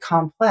very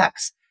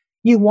complex,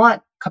 you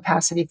want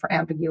capacity for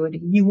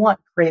ambiguity. You want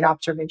great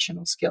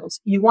observational skills.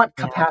 You want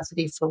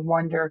capacity for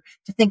wonder,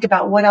 to think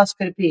about what else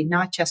could it be,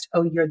 not just,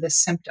 oh, you're this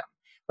symptom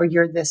or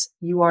you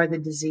are the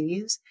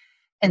disease.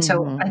 And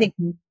so I think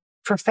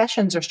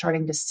professions are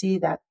starting to see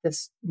that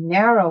this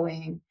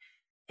narrowing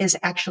is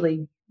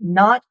actually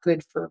not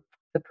good for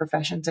the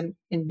professions. And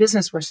in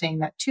business, we're seeing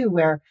that too,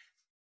 where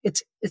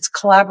it's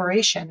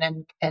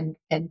collaboration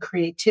and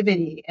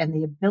creativity and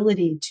the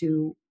ability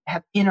to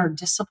have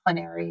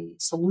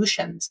interdisciplinary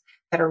solutions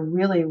that are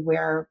really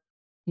where,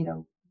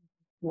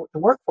 the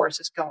workforce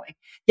is going.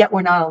 Yet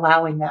we're not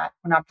allowing that.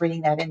 We're not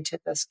bringing that into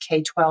this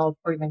K-12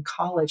 or even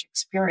college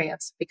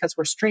experience because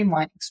we're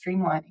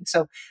streamlining.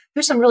 So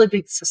there's some really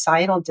big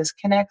societal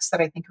disconnects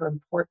that I think are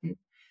important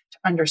to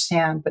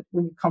understand. But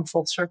when you come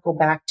full circle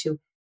back to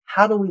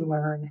how do we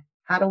learn?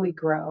 How do we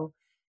grow?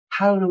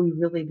 How do we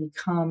really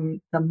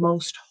become the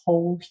most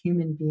whole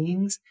human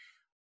beings?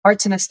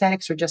 Arts and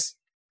aesthetics are just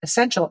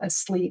essential as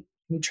sleep,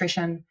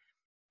 nutrition,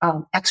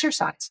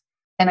 exercise.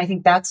 And I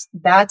think that's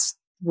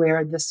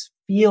where this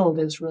field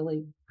is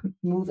really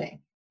moving.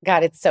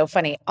 God, it's so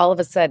funny. All of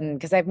a sudden,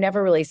 because I've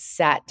never really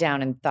sat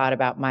down and thought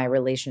about my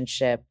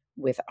relationship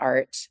with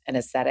art and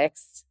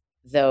aesthetics,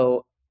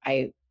 though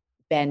I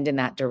bend in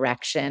that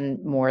direction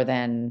more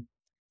than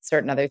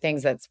certain other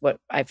things. That's what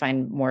I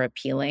find more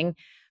appealing.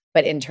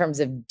 But in terms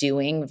of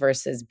doing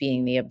versus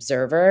being the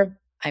observer,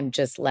 I'm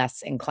just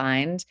less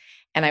inclined.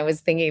 And I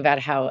was thinking about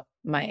how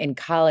in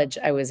college,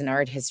 I was an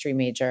art history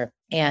major,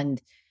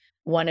 and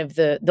one of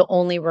the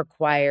only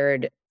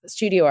required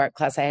studio art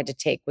class I had to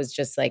take was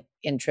just like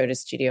intro to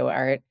studio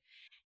art.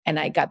 And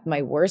I got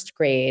my worst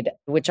grade,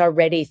 which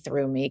already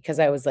threw me because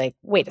I was like,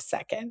 wait a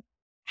second,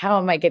 how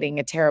am I getting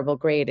a terrible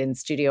grade in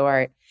studio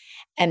art?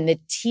 And the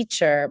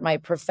teacher, my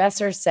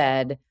professor,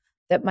 said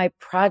that my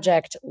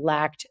project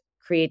lacked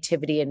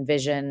creativity and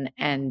vision.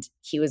 And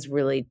he was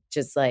really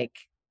just like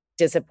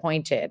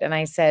disappointed. And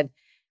I said,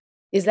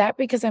 is that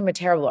because I'm a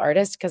terrible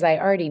artist? Because I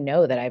already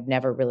know that I've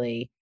never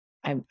really,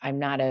 I'm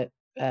not a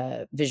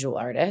visual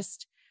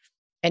artist.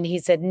 And he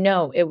said,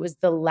 no, it was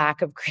the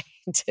lack of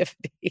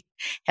creativity.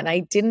 And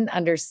I didn't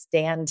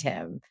understand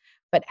him.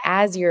 But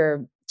as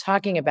you're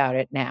talking about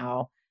it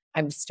now,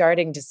 I'm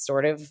starting to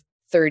sort of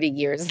 30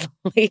 years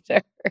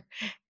later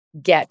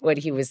get what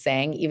he was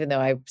saying, even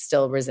though I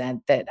still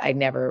resent that I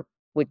never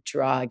would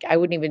draw. I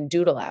wouldn't even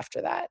doodle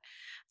after that.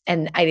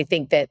 And I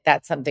think that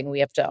that's something we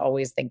have to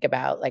always think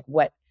about, like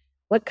what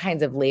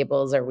kinds of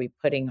labels are we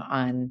putting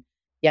on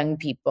young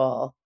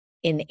people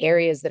in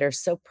areas that are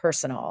so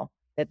personal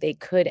that they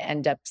could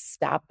end up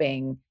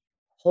stopping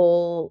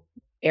whole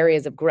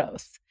areas of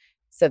growth.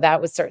 So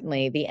that was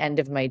certainly the end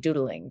of my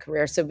doodling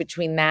career. So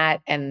between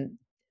that and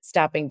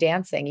stopping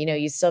dancing,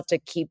 you still have to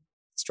keep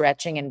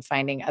stretching and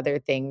finding other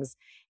things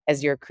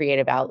as your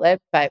creative outlet.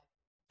 But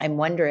I'm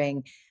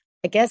wondering,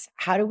 I guess,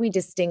 how do we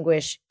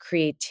distinguish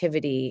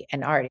creativity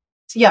and art?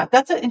 Yeah,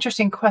 that's an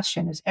interesting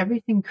question. Is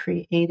everything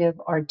creative,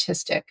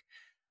 artistic?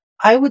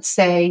 I would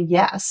say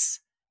yes.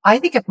 I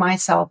think of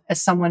myself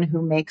as someone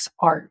who makes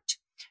art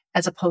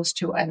as opposed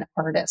to an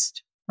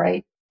artist,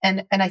 right?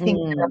 And I think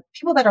there are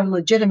people that are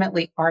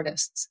legitimately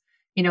artists.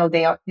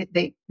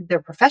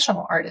 They're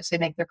professional artists. They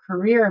make their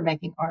career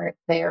making art.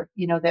 They're,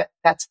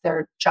 that's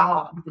their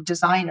job. The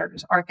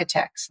designers,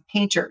 architects,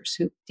 painters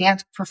who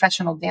dance,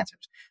 professional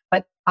dancers.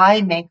 But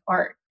I make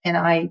art, and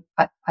I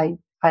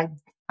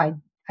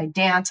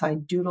dance, I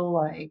doodle,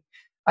 I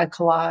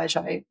collage,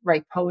 I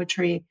write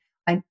poetry.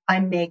 I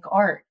make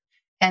art,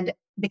 and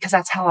because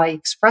that's how I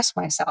express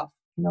myself.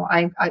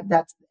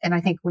 And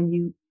I think when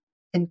you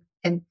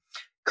and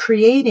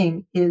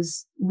creating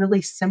is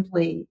really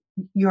simply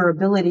your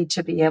ability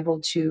to be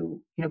able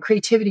to,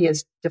 creativity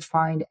is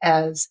defined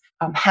as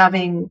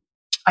having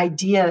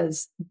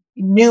ideas,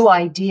 new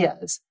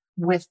ideas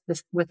with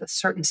a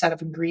certain set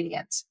of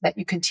ingredients that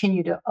you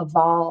continue to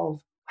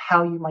evolve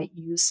how you might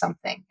use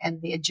something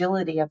and the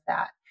agility of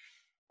that.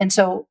 And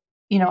so,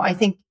 I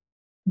think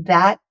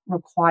that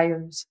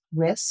requires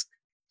risk.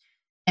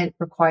 It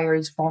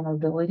requires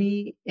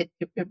vulnerability. It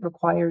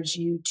requires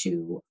you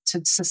to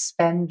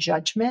suspend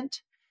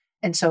judgment.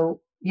 And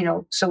so,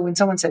 so when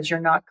someone says you're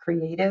not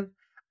creative,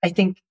 I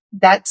think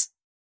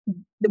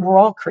we're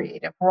all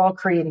creative. We're all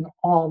creating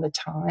all the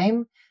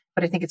time.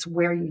 But I think it's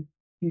where you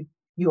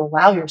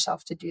allow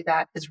yourself to do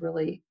that is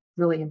really,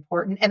 really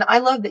important. And I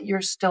love that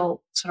you're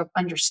still sort of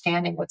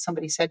understanding what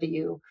somebody said to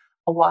you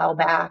a while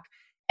back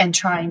and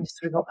trying to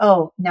sort of go,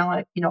 oh,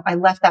 now I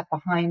left that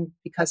behind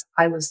because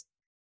I was,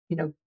 you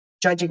know,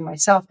 judging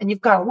myself. And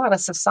you've got a lot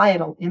of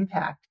societal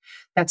impact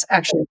that's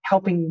actually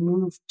helping you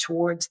move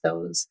towards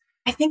those.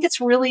 I think it's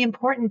really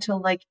important to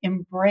like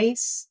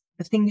embrace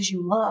the things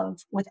you love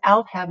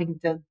without having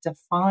to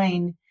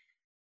define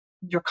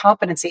your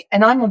competency.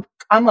 And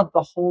I'm a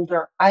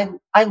beholder. I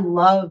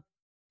love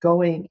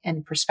going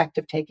and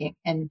perspective taking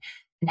and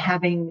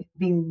being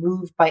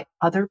moved by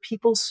other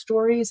people's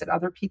stories and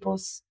other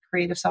people's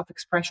creative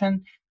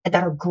self-expression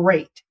that are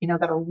great,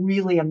 that are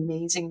really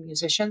amazing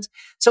musicians.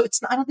 So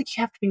I don't think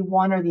you have to be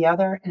one or the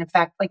other. And in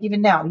fact, like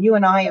even now, you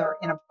and I are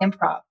in an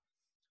improv,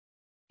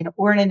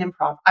 we're in an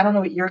improv. I don't know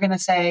what you're going to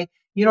say.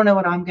 You don't know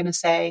what I'm going to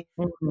say.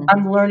 Mhm.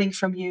 I'm learning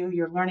from you.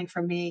 You're learning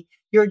from me.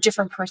 You're a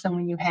different person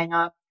when you hang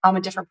up. I'm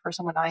a different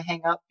person when I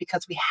hang up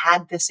because we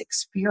had this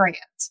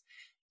experience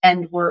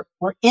and we're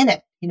in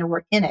it,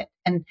 we're in it.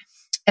 And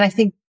I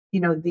think,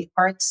 the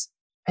arts,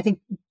 I think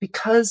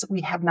because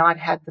we have not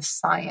had the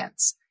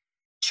science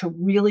to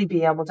really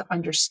be able to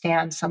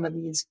understand some of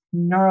these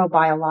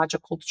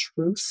neurobiological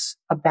truths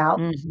about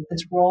Mhm.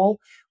 this role,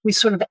 we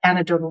sort of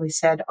anecdotally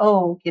said,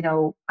 oh,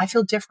 I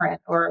feel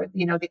different. Or,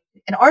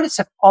 and artists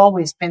have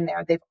always been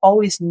there. They've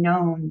always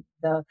known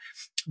the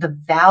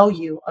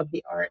value of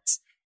the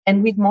arts.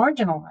 And we've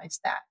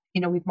marginalized that.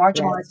 We've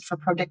marginalized it for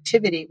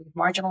productivity. We've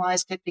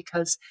marginalized it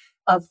because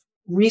of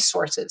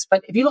resources.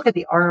 But if you look at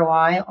the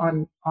ROI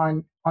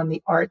on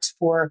the arts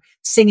for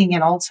singing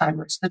and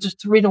Alzheimer's, there's a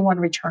 3-to-1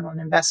 return on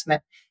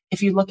investment.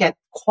 If you look at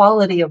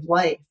quality of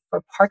life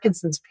for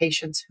Parkinson's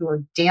patients who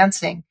are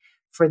dancing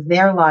for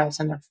their lives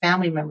and their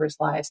family members'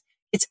 lives,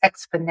 it's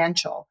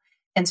exponential.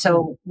 And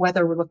so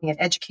whether we're looking at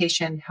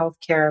education,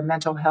 healthcare,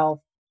 mental health,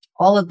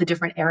 all of the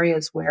different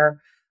areas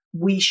where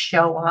we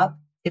show up,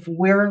 if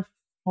we're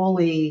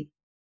fully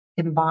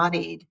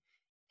embodied,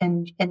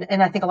 and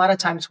I think a lot of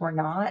times we're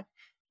not,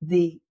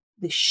 the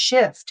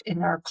shift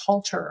in our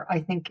culture, I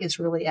think, is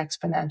really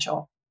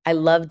exponential. I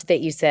loved that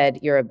you said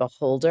you're a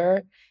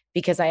beholder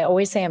because I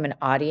always say I'm an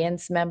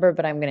audience member,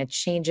 but I'm going to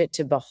change it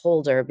to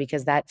beholder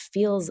because that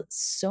feels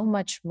so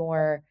much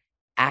more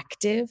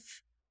active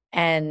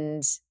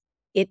and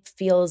it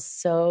feels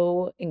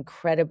so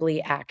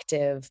incredibly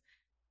active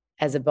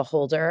as a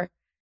beholder.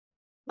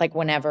 Like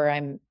whenever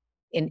I'm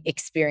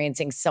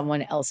experiencing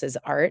someone else's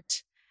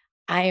art,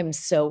 I am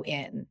so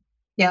in.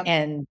 Yeah.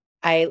 And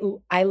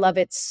I love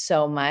it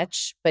so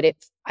much, but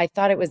I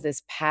thought it was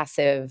this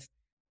passive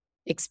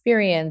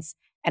experience,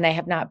 and I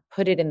have not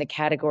put it in the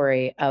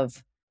category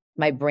of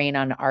my brain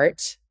on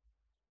art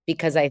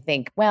because I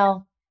think,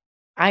 well,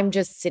 I'm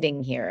just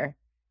sitting here,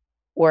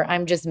 or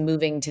I'm just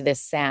moving to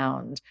this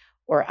sound,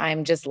 or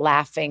I'm just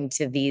laughing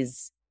to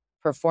these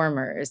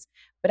performers.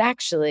 But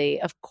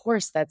actually, of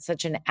course, that's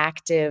such an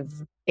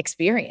active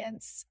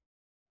experience.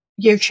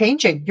 You're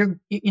changing.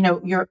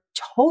 You're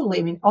totally,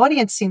 I mean,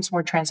 audience seems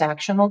more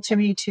transactional to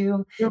me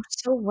too. You're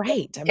so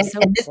right. I'm And, so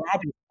and this,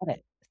 glad you said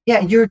it. yeah,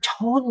 you're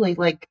totally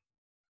like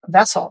a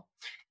vessel.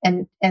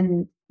 And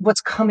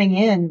what's coming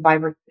in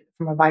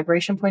from a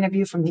vibration point of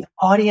view, from the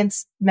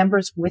audience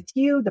members with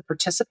you, the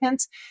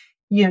participants,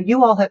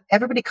 you all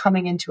everybody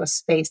coming into a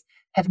space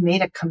have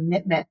made a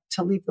commitment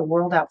to leave the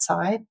world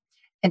outside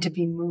and to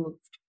be moved.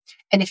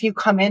 And if you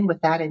come in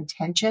with that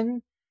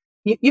intention,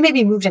 you may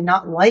be moved and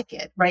not like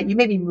it, right? You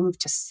may be moved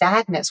to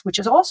sadness, which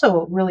is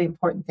also a really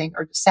important thing,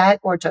 or to sad,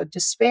 or to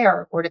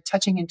despair, or to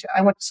touching into.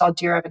 I went to saw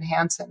Dear Evan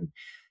Hansen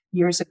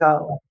years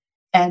ago,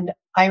 and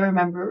I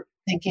remember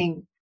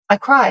thinking, I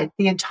cried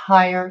the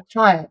entire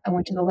time. I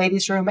went to the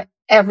ladies' room,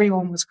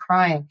 everyone was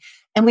crying,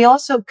 and we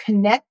also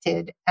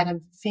connected at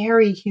a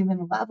very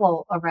human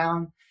level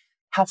around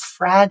how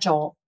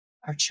fragile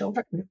our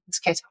children, in this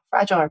case, how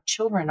fragile our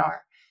children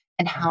are,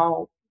 and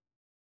how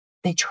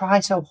they try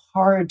so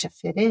hard to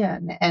fit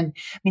in. And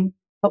I mean,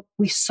 but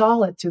we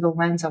saw it through the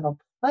lens of a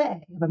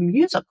play, of a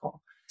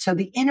musical. So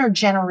the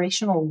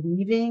intergenerational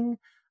weaving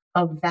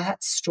of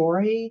that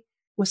story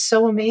was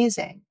so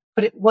amazing,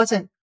 but it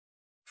wasn't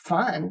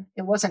fun.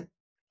 It wasn't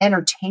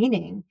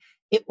entertaining.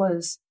 It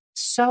was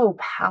so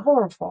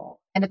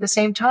powerful. And at the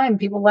same time,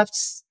 people left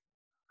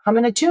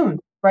humming a tune,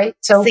 right?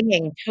 So,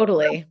 Singing,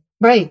 totally.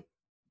 right.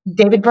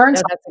 David Burns.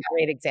 No, that's a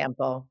great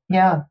example.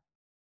 Yeah.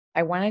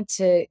 I wanted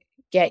to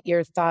get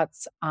your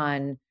thoughts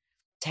on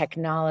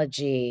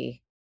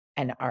technology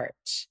and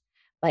art?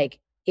 Like,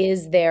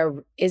 is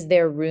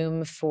there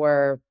room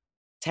for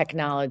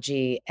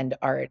technology and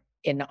art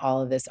in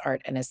all of this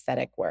art and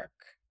aesthetic work?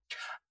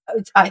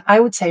 I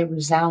would say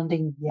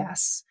resounding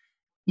yes.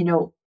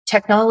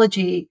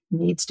 Technology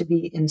needs to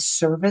be in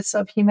service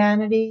of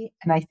humanity.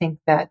 And I think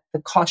that the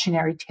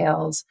cautionary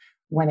tales,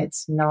 when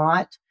it's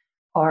not,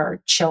 are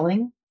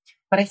chilling.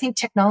 But I think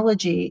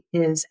technology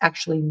is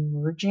actually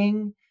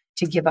merging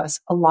to give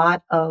us a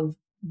lot of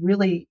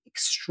really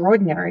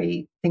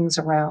extraordinary things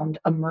around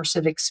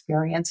immersive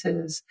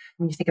experiences.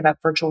 When you think about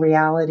virtual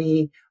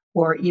reality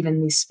or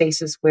even these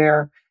spaces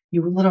where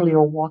you literally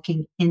are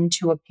walking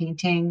into a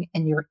painting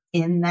and you're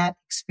in that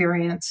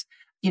experience,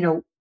 you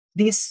know,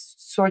 these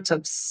sorts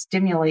of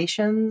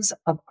stimulations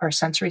of our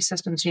sensory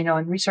systems,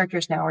 and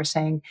researchers now are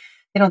saying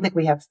they don't think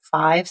we have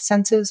 5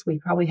 senses. We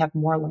probably have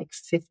more like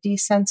 50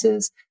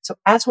 senses. So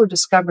as we're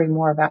discovering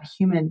more about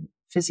human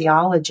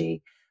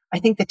physiology, I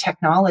think the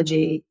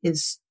technology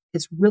is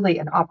really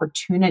an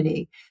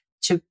opportunity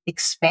to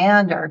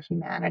expand our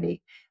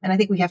humanity. And I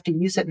think we have to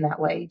use it in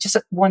that way. Just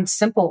one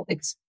simple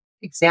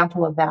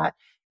example of that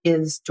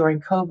is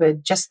during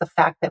COVID, just the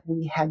fact that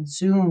we had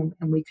Zoom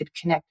and we could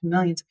connect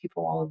millions of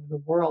people all over the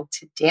world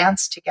to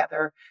dance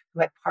together who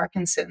had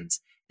Parkinson's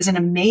is an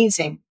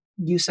amazing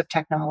use of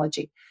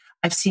technology.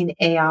 I've seen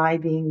AI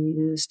being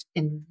used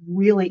in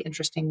really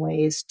interesting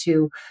ways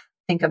to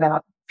think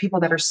about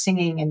people that are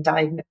singing and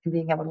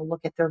being able to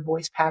look at their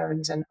voice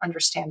patterns and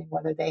understanding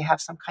whether they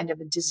have some kind of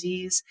a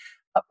disease,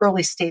 an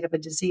early state of a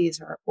disease,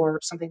 or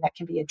something that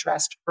can be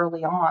addressed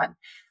early on.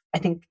 I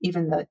think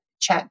even the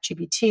Chat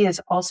GPT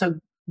is also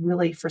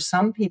really, for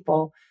some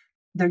people,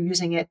 they're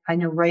using it. I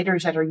know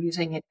writers that are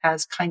using it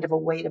as kind of a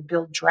way to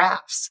build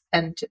drafts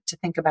and to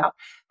think about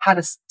how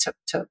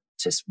to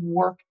just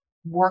work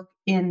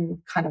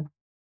in kind of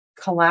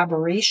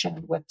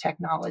collaboration with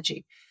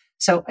technology.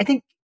 So I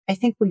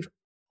think we've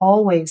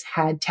always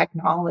had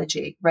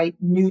technology, right?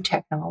 New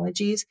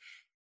technologies,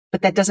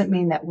 but that doesn't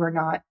mean that we're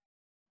not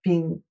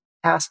being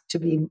asked to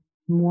be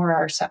more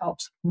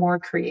ourselves, more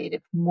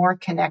creative, more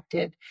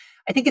connected.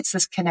 I think it's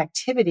this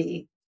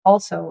connectivity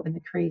also in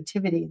the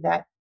creativity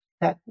that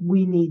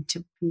we need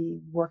to be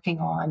working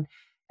on.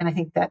 And I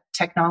think that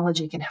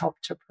technology can help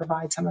to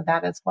provide some of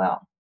that as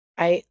well.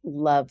 I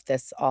love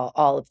this,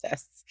 all of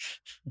this.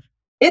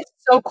 It's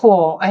so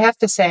cool. I have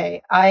to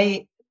say,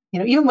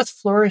 even with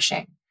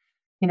flourishing,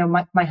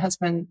 my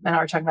husband and I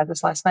were talking about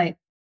this last night.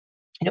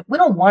 We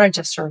don't want to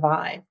just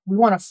survive. We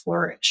want to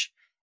flourish.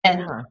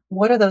 And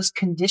what are those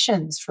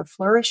conditions for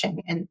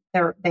flourishing? And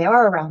they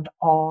are around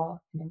awe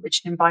and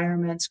enriched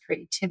environments,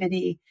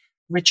 creativity,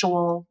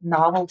 ritual,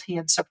 novelty,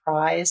 and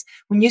surprise.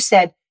 When you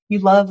said you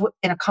love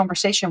in a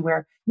conversation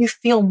where you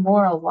feel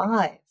more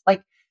alive,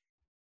 like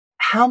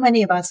how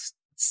many of us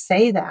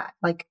say that?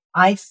 Like,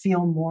 I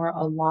feel more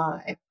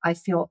alive.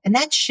 And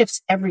that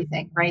shifts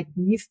everything, right?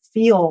 When you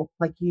feel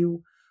like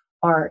you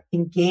are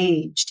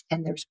engaged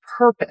and there's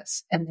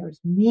purpose and there's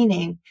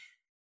meaning,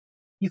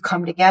 you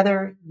come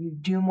together, you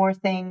do more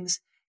things,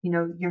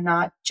 you're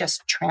not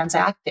just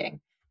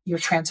transacting, you're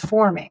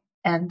transforming.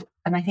 And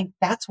I think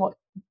that's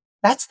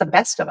the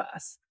best of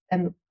us.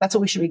 And that's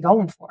what we should be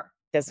going for.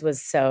 This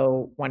was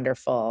so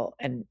wonderful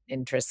and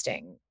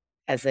interesting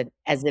as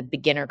a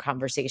beginner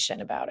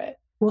conversation about it.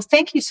 Well,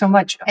 thank you so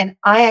much. And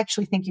I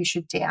actually think you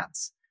should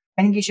dance.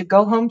 I think you should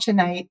go home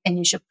tonight and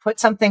you should put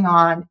something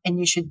on and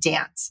you should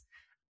dance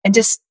and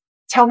just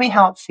tell me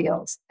how it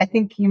feels. I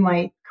think you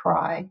might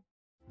cry.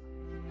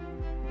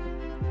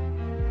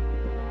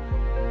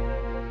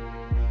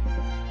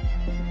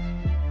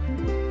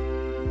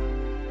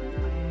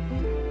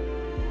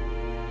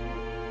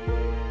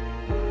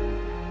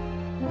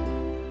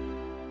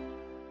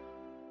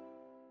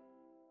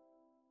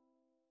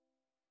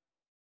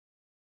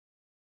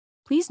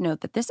 Please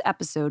note that this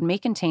episode may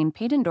contain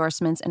paid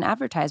endorsements and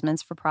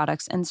advertisements for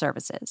products and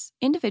services.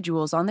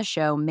 Individuals on the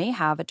show may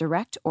have a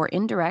direct or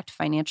indirect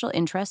financial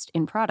interest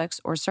in products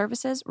or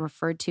services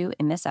referred to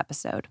in this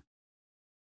episode.